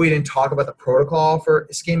I know we didn't talk about the protocol for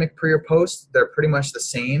ischemic pre or post. They're pretty much the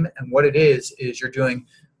same. And what it is you're doing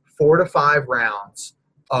 4 to 5 rounds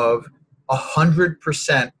of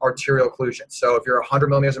 100% arterial occlusion. So if you're 100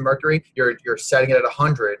 millimeters of mercury, you're setting it at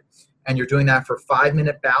 100, and you're doing that for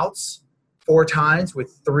 5-minute bouts 4 times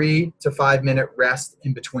with 3 to 5 minute rest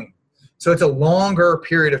in between. So it's a longer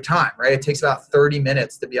period of time, right? It takes about 30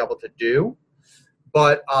 minutes to be able to do,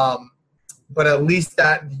 but at least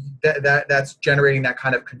that's generating that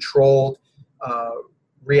kind of controlled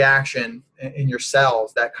reaction in your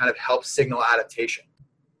cells that kind of helps signal adaptation.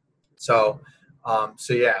 So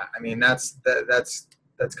yeah, I mean that's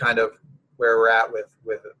kind of where we're at with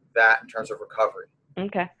that in terms of recovery.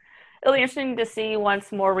 Okay. It'll be interesting to see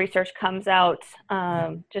once more research comes out.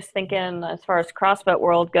 Just thinking as far as CrossFit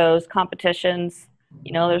world goes, competitions,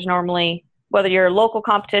 there's normally, whether you're a local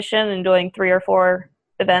competition and doing 3 or 4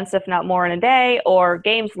 events, if not more in a day, or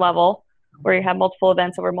games level where you have multiple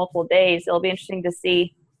events over multiple days, it'll be interesting to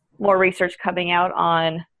see more research coming out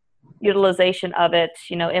on utilization of it,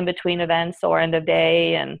 in between events or end of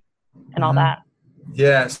day and all that.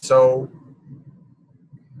 Yeah. So,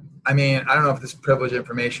 I mean, I don't know if this is privileged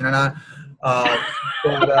information or not,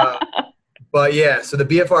 but yeah. So the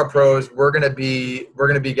BFR pros, we're gonna be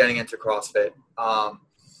getting into CrossFit.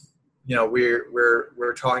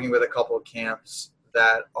 We're talking with a couple of camps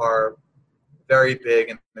that are very big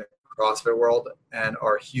in the CrossFit world and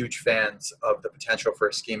are huge fans of the potential for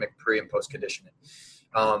ischemic pre and post conditioning.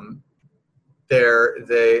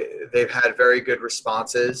 They've had very good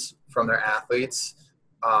responses from their athletes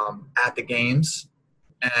at the games.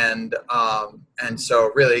 And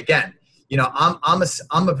so really, again, I'm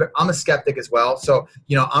a skeptic as well. So,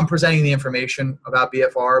 I'm presenting the information about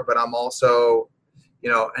BFR, but I'm also,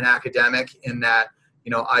 an academic in that,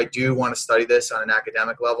 I do want to study this on an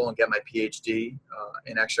academic level and get my PhD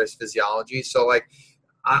in exercise physiology. So like,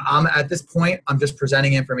 I'm at this point, I'm just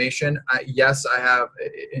presenting information. Yes, I have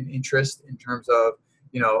an interest in terms of,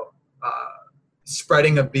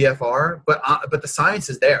 spreading of BFR, but the science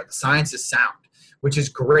is there. The science is sound, which is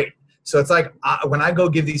great. So it's like when I go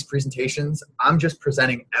give these presentations, I'm just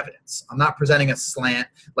presenting evidence. I'm not presenting a slant.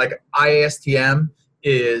 Like IASTM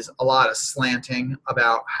is a lot of slanting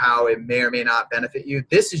about how it may or may not benefit you.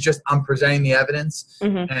 This is just, I'm presenting the evidence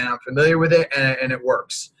and I'm familiar with it and it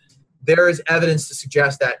works. There is evidence to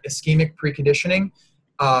suggest that ischemic preconditioning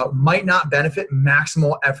might not benefit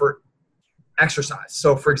maximal effort exercise.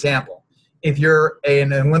 So for example, if you're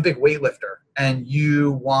an Olympic weightlifter and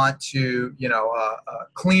you want to,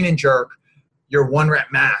 clean and jerk your 1 rep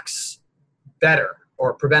max better,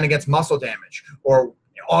 or prevent against muscle damage, or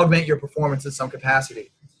augment your performance in some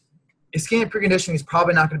capacity, ischemic preconditioning is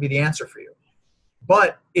probably not going to be the answer for you.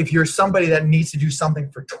 But if you're somebody that needs to do something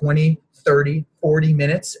for 20, 30, 40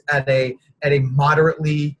 minutes at a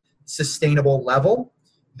moderately sustainable level,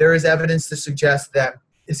 there is evidence to suggest that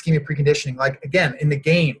ischemic preconditioning, like again, in the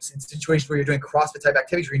games, in situations where you're doing CrossFit type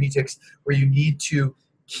activities where you need to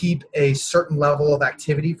keep a certain level of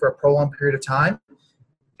activity for a prolonged period of time,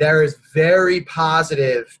 there is very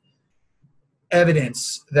positive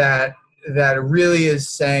evidence that really is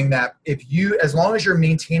saying that as long as you're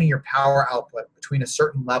maintaining your power output between a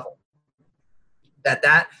certain level,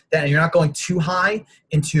 that you're not going too high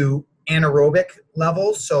into anaerobic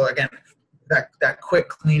levels. So again, that quick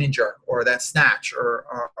clean and jerk or that snatch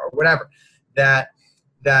or whatever, that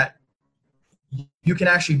you can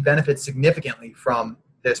actually benefit significantly from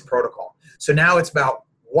this protocol. So now it's about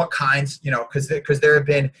what kinds, because there have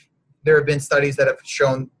been studies that have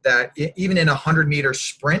shown that even in a 100-meter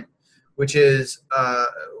sprint, which is a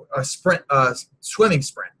swimming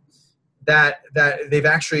sprint, that they've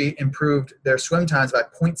actually improved their swim times by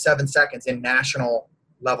 0.7 seconds in national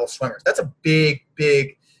level swimmers. That's a big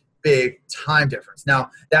big time difference. Now,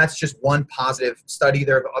 that's just one positive study.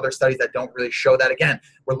 There are other studies that don't really show that. Again,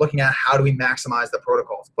 we're looking at how do we maximize the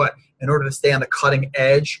protocols. But in order to stay on the cutting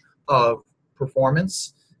edge of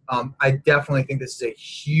performance, I definitely think this is a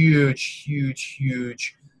huge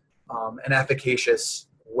and efficacious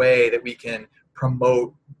way that we can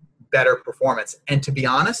promote better performance. And to be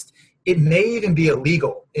honest, it may even be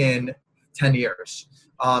illegal in 10 years.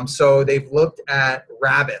 So they've looked at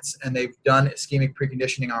rabbits, and they've done ischemic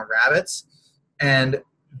preconditioning on rabbits. And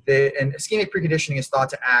ischemic preconditioning is thought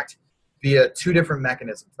to act via two different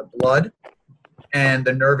mechanisms, the blood and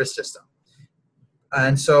the nervous system.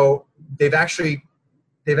 And so they've actually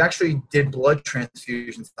did blood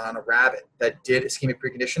transfusions on a rabbit that did ischemic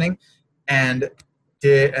preconditioning, and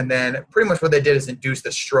then pretty much what they did is induce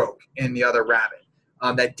the stroke in the other rabbit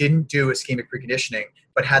that didn't do ischemic preconditioning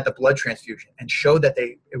but had the blood transfusion, and showed that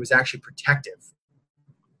it was actually protective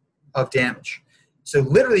of damage. So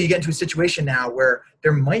literally you get into a situation now where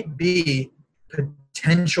there might be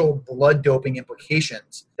potential blood doping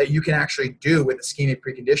implications that you can actually do with ischemic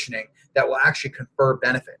preconditioning that will actually confer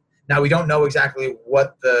benefit. Now, we don't know exactly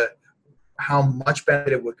how much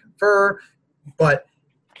benefit it would confer, but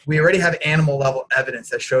we already have animal level evidence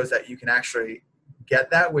that shows that you can actually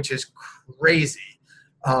get that, which is crazy.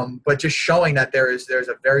 But just showing that there's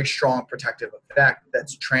a very strong protective effect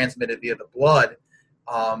that's transmitted via the blood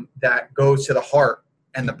that goes to the heart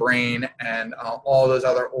and the brain and all those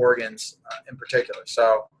other organs in particular.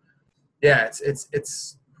 So, yeah,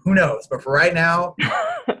 it's who knows? But for right now,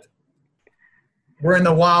 we're in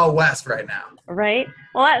the Wild West right now. Right.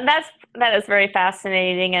 Well, that is very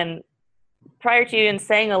fascinating. And prior to you even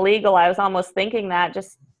saying illegal, I was almost thinking that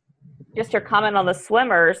just your comment on the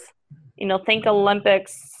swimmers. Think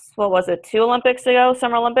Olympics. What was it? 2 Olympics ago,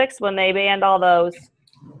 Summer Olympics, when they banned all those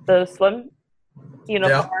swim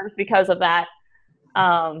uniforms because of that.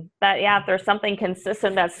 If there's something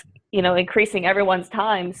consistent that's increasing everyone's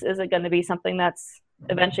times, is it going to be something that's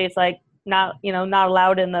eventually it's like not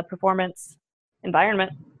allowed in the performance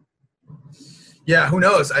environment? Yeah, who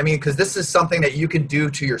knows? I mean, because this is something that you can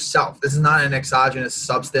do to yourself. This is not an exogenous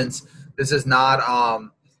substance. This is not,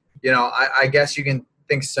 I guess you can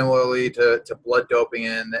think similarly to blood doping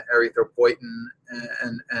and the erythropoietin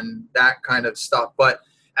and that kind of stuff. But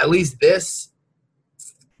at least it's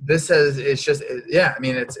going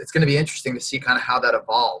to be interesting to see kind of how that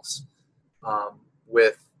evolves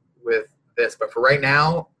with this. But for right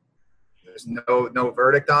now, there's no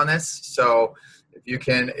verdict on this. So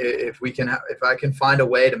if I can find a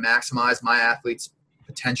way to maximize my athlete's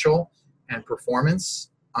potential and performance,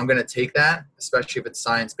 I'm going to take that, especially if it's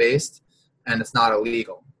science-based and it's not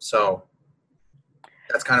illegal. So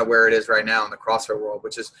that's kind of where it is right now in the CrossFit world,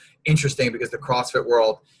 which is interesting because the CrossFit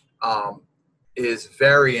world is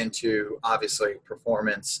very into, obviously,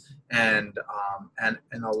 performance and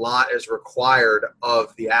a lot is required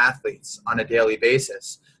of the athletes on a daily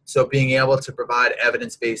basis. So being able to provide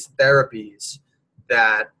evidence-based therapies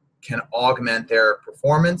that can augment their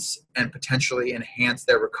performance and potentially enhance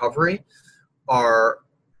their recovery are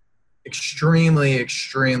extremely,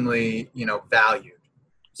 valued.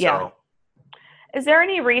 Yeah. So, is there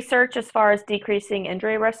any research as far as decreasing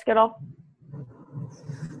injury risk at all?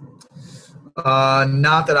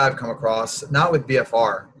 Not that I've come across. Not with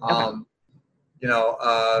BFR. Okay.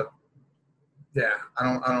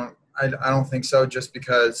 I don't think so. Just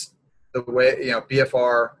because the way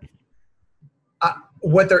BFR.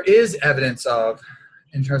 What there is evidence of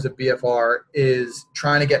in terms of BFR is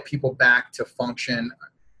trying to get people back to function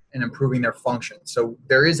and improving their function. So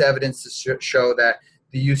there is evidence to show that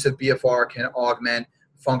the use of BFR can augment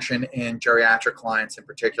function in geriatric clients in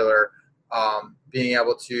particular, being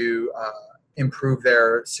able to improve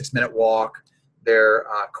their 6-minute walk, their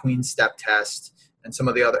Queen step test, and some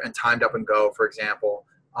of the other, and timed up and go, for example.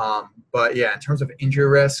 But yeah, in terms of injury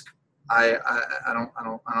risk, I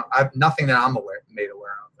have nothing that I'm made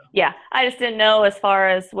aware of. Though. Yeah, I just didn't know as far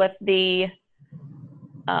as with the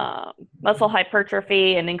muscle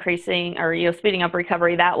hypertrophy and increasing or speeding up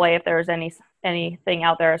recovery that way, if there's anything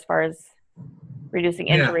out there as far as reducing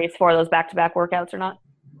injuries for those back-to-back workouts or not.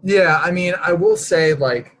 Yeah, I mean, I will say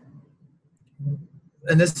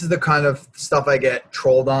and this is the kind of stuff I get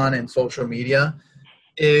trolled on in social media,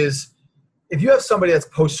 is if you have somebody that's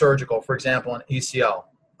post-surgical, for example, an ACL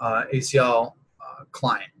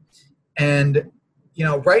client, and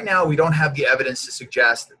right now we don't have the evidence to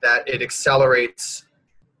suggest that it accelerates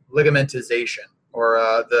ligamentization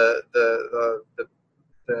or the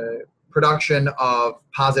production of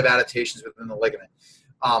positive adaptations within the ligament.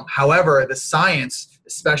 However, the science,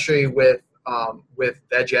 especially with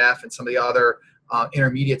VEGF and some of the other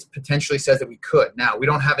intermediates potentially says that we could. Now, we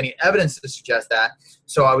don't have any evidence to suggest that,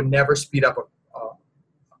 so I would never speed up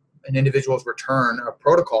an individual's return or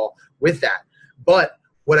protocol with that. But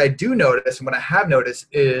what I do notice, and what I have noticed,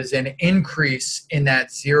 is an increase in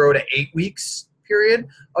that 0 to 8 weeks period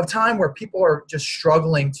of time where people are just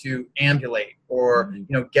struggling to ambulate or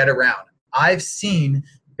get around. I've seen,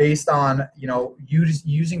 based on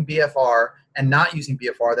using BFR and not using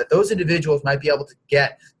BFR, that those individuals might be able to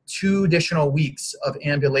get 2 additional weeks of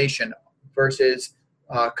ambulation versus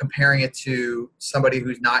comparing it to somebody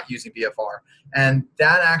who's not using BFR. And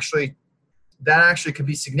that actually could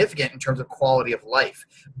be significant in terms of quality of life.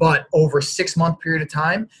 But over a 6-month period of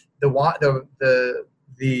time, the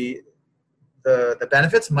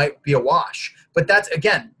benefits might be a wash. But that's,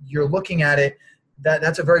 again, you're looking at it,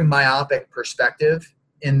 that's a very myopic perspective,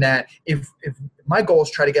 in that if my goal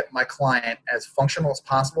is try to get my client as functional as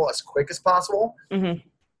possible, as quick as possible,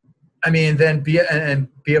 I mean, then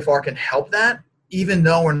BFR can help that, even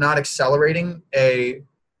though we're not accelerating a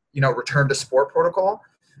return to sport protocol.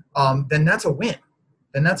 Then that's a win.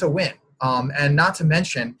 And not to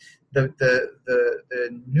mention the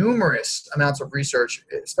numerous amounts of research,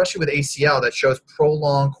 especially with ACL, that shows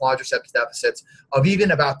prolonged quadriceps deficits of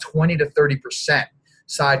even about 20 to 30%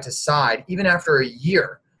 side to side, even after a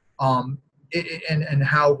year, and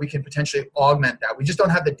how we can potentially augment that. We just don't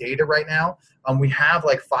have the data right now. We have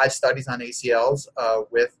like 5 studies on ACLs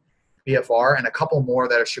with BFR, and a couple more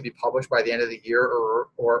that should be published by the end of the year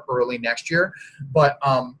or early next year. But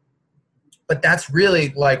that's really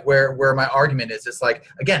like where my argument is. It's like,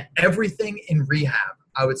 again, everything in rehab,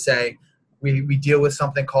 I would say we deal with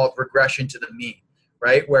something called regression to the mean,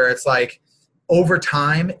 right? Where it's like, over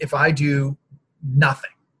time, if I do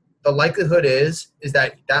nothing, the likelihood is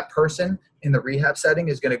that person in the rehab setting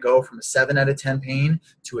is going to go from a 7 out of 10 pain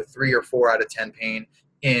to a 3 or 4 out of 10 pain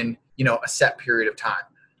in a set period of time,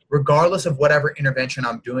 regardless of whatever intervention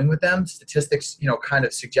I'm doing with them. Statistics kind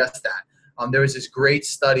of suggest that. There was this great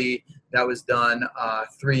study that was done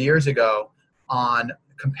 3 years ago on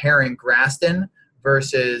comparing Graston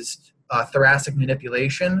versus thoracic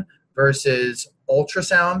manipulation versus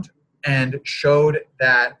ultrasound, and showed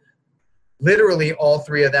that literally all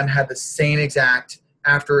 3 of them had the same exact,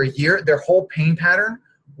 after a year, their whole pain pattern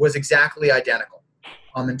was exactly identical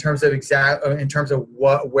in terms of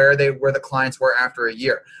where the clients were after a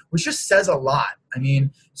year, which just says a lot. I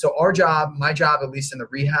mean, so my job, at least in the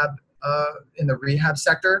rehab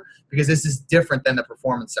sector, because this is different than the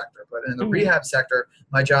performance sector, but in the rehab sector,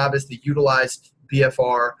 my job is to utilize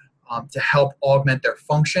BFR to help augment their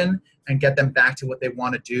function and get them back to what they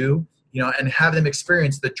want to do, and have them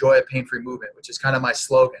experience the joy of pain-free movement, which is kind of my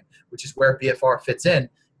slogan, which is where BFR fits in.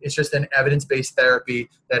 It's just an evidence-based therapy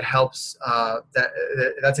that helps,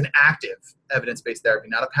 that's an active evidence-based therapy,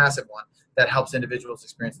 not a passive one, that helps individuals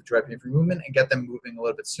experience the joy of pain-free movement and get them moving a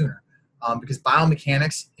little bit sooner. Because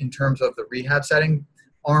biomechanics in terms of the rehab setting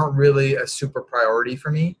aren't really a super priority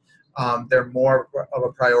for me. They're more of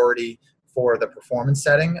a priority for the performance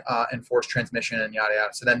setting and force transmission and yada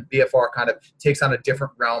yada. So then BFR kind of takes on a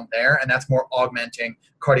different realm there, and that's more augmenting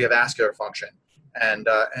cardiovascular function and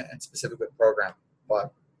specifically the program.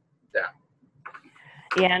 But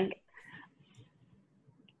yeah. And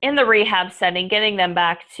in the rehab setting, getting them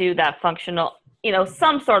back to that functional,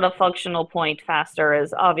 some sort of functional point faster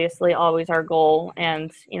is obviously always our goal.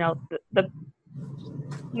 And, the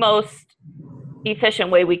most efficient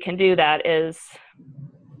way we can do that is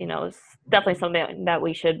definitely something that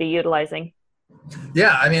we should be utilizing.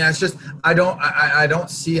 Yeah. I mean, it's just, I don't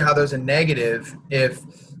see how there's a negative if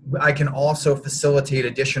I can also facilitate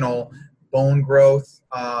additional bone growth,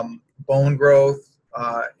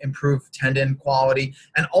 improve tendon quality.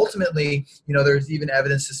 And ultimately, there's even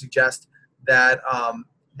evidence to suggest that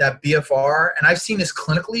that BFR, and I've seen this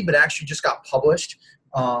clinically, but actually just got published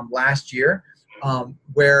last year,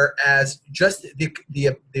 whereas just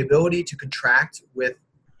the ability to contract with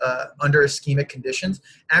under ischemic conditions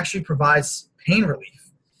actually provides pain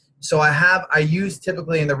relief. So I use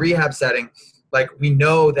typically in the rehab setting, like we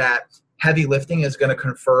know that heavy lifting is going to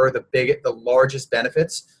confer the largest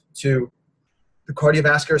benefits to the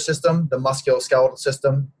cardiovascular system, the musculoskeletal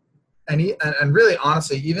system, and really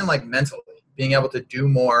honestly, even like mentally, being able to do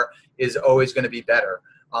more is always going to be better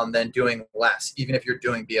than doing less, even if you're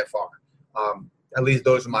doing BFR. At least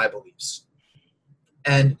those are my beliefs.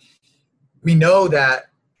 And we know that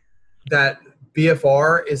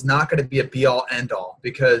BFR is not going to be a be-all, end-all,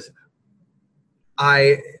 because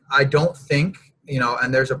I don't think,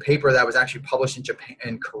 and there's a paper that was actually published in Japan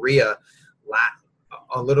and Korea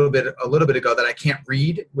a little bit ago that I can't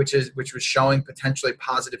read, which was showing potentially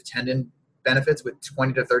positive tendon benefits with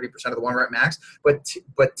 20 to 30% of the 1 rep max. But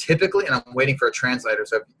typically, and I'm waiting for a translator,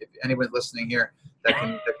 so if anyone's listening here that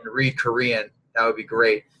can read Korean, that would be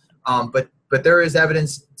great. But there is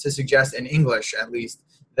evidence to suggest, in English at least,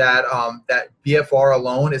 that that BFR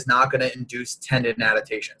alone is not going to induce tendon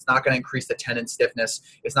adaptation. It's not going to increase the tendon stiffness.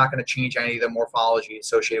 It's not going to change any of the morphology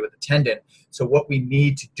associated with the tendon. So what we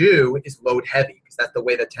need to do is load heavy, because that's the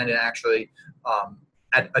way the tendon actually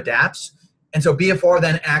adapts. And so BFR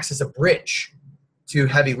then acts as a bridge to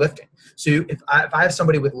heavy lifting. So if I have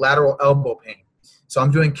somebody with lateral elbow pain, so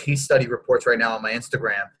I'm doing case study reports right now on my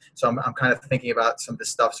Instagram. So I'm kind of thinking about some of this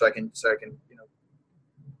stuff so I can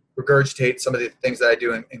regurgitate some of the things that I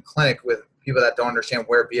do in clinic with people that don't understand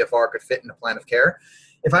where BFR could fit in a plan of care.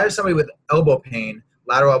 If I have somebody with elbow pain,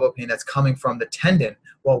 lateral elbow pain that's coming from the tendon,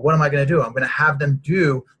 well, what am I going to do? I'm going to have them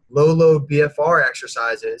do low load BFR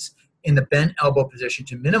exercises in the bent elbow position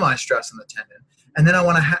to minimize stress on the tendon. And then I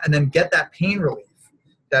want to and then get that pain relief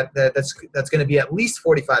that's going to be at least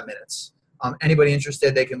 45 minutes. Anybody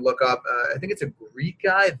interested, they can look up, I think it's a Greek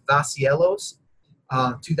guy, Vasielos.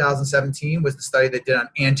 2017 was the study they did on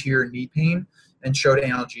anterior knee pain and showed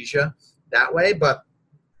analgesia that way. But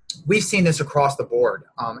we've seen this across the board,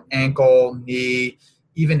 ankle, knee,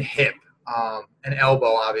 even hip, and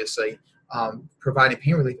elbow, obviously, providing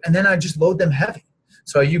pain relief. And then I just load them heavy.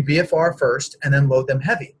 So you BFR first and then load them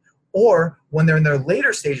heavy. Or when they're in their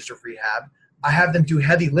later stages of rehab, I have them do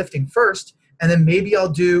heavy lifting first, and then maybe I'll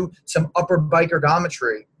do some upper bike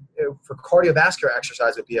ergometry for cardiovascular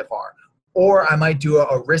exercise with BFR. Or I might do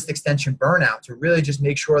a wrist extension burnout to really just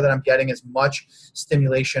make sure that I'm getting as much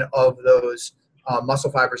stimulation of those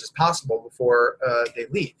muscle fibers as possible before they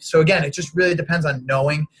leave. So again, it just really depends on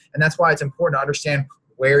knowing, and that's why it's important to understand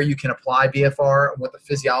where you can apply BFR and what the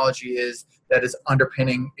physiology is that is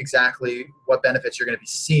underpinning exactly what benefits you're going to be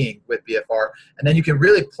seeing with BFR. And then you can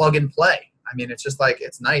really plug and play. I mean, it's just like,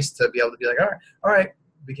 it's nice to be able to be like, all right,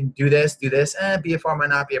 we can do this, BFR might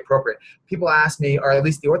not be appropriate. People ask me, or at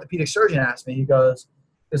least the orthopedic surgeon asked me, he goes,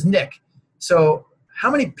 Nick, so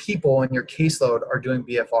how many people in your caseload are doing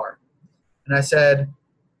BFR? And I said,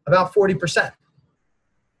 about 40%.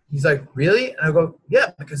 He's like, really? And I go,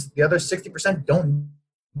 yeah, because the other 60% don't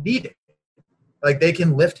need it. Like, they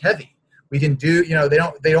can lift heavy. We can do, they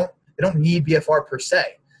don't need BFR per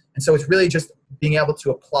se. And so it's really just being able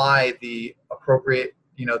to apply the appropriate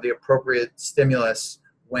stimulus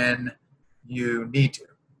when you need to.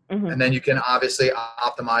 Mm-hmm. And then you can obviously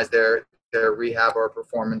optimize their rehab or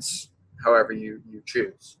performance however you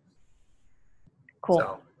choose. Cool.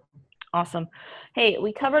 So. Awesome. Hey,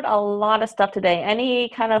 we covered a lot of stuff today. Any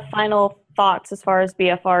kind of final thoughts as far as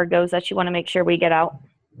BFR goes that you want to make sure we get out?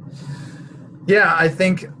 Yeah, I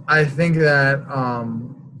think that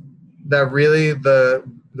that really the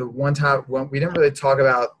one time when we didn't really talk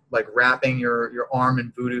about like wrapping your arm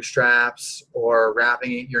in voodoo straps or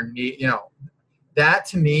wrapping your knee, that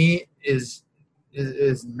to me is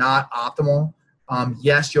not optimal.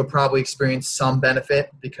 Yes, you'll probably experience some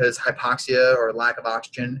benefit because hypoxia or lack of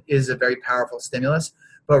oxygen is a very powerful stimulus,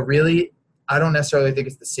 but really, I don't necessarily think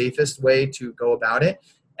it's the safest way to go about it.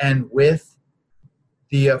 And with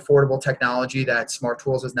the affordable technology that Smart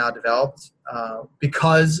Tools has now developed,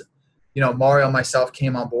 because Mario and myself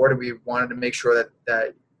came on board and we wanted to make sure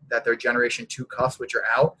that their Generation 2 cuffs, which are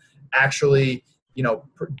out, actually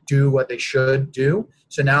do what they should do.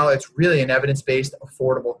 So now it's really an evidence-based,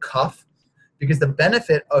 affordable cuff. Because the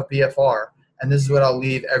benefit of BFR, and this is what I'll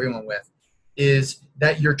leave everyone with, is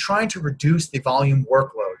that you're trying to reduce the volume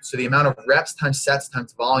workload. So the amount of reps times sets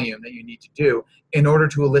times volume that you need to do in order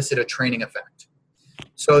to elicit a training effect.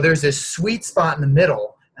 So there's this sweet spot in the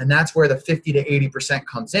middle, and that's where the 50 to 80%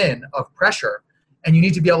 comes in of pressure. And you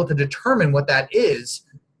need to be able to determine what that is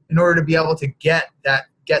in order to be able to get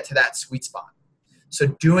to that sweet spot. So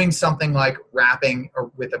doing something like wrapping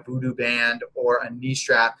or with a voodoo band or a knee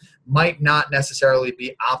strap might not necessarily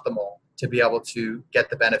be optimal to be able to get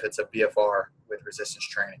the benefits of BFR with resistance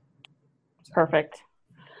training. Perfect.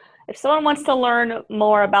 If someone wants to learn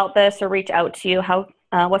more about this or reach out to you,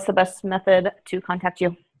 what's the best method to contact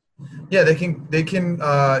you? Yeah, they can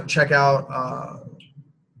check out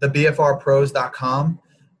thebfrpros.com.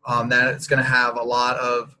 That it's going to have a lot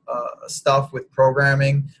of stuff with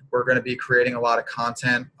programming. We're going to be creating a lot of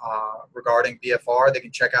content regarding BFR. They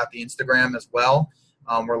can check out the Instagram as well.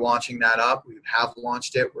 We're launching that up. We have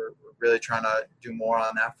launched it. We're really trying to do more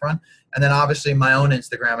on that front. And then obviously my own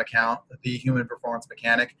Instagram account, The Human Performance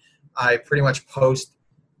Mechanic. I pretty much post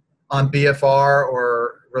on BFR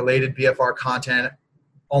or related BFR content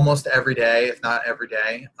almost every day, if not every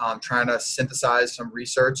day. I'm trying to synthesize some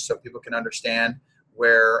research so people can understand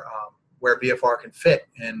where where BFR can fit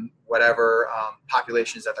in whatever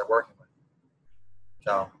populations that they're working with.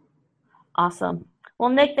 So. Awesome. Well,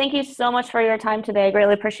 Nick, thank you so much for your time today. I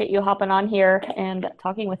greatly appreciate you hopping on here and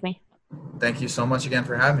talking with me. Thank you so much again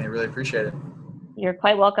for having me. I really appreciate it. You're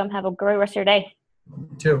quite welcome. Have a great rest of your day.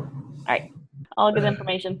 You too. All right. All good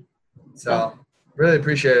information. So really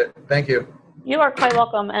appreciate it. Thank you. You are quite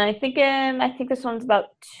welcome. And I think this one's about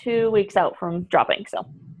 2 weeks out from dropping. So.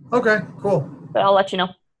 Okay, cool. But I'll let you know.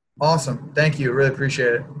 Awesome. Thank you. Really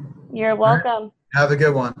appreciate it. You're welcome. Right. Have a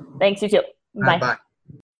good one. Thanks, you too. Bye. Right, bye.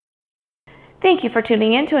 Thank you for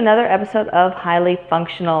tuning in to another episode of Highly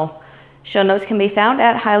Functional. Show notes can be found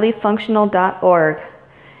at highlyfunctional.org.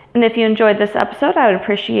 And if you enjoyed this episode, I would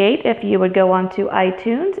appreciate if you would go onto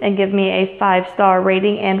iTunes and give me a 5-star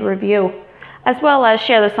rating and review, as well as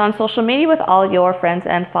share this on social media with all your friends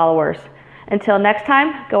and followers. Until next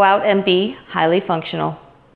time, go out and be highly functional.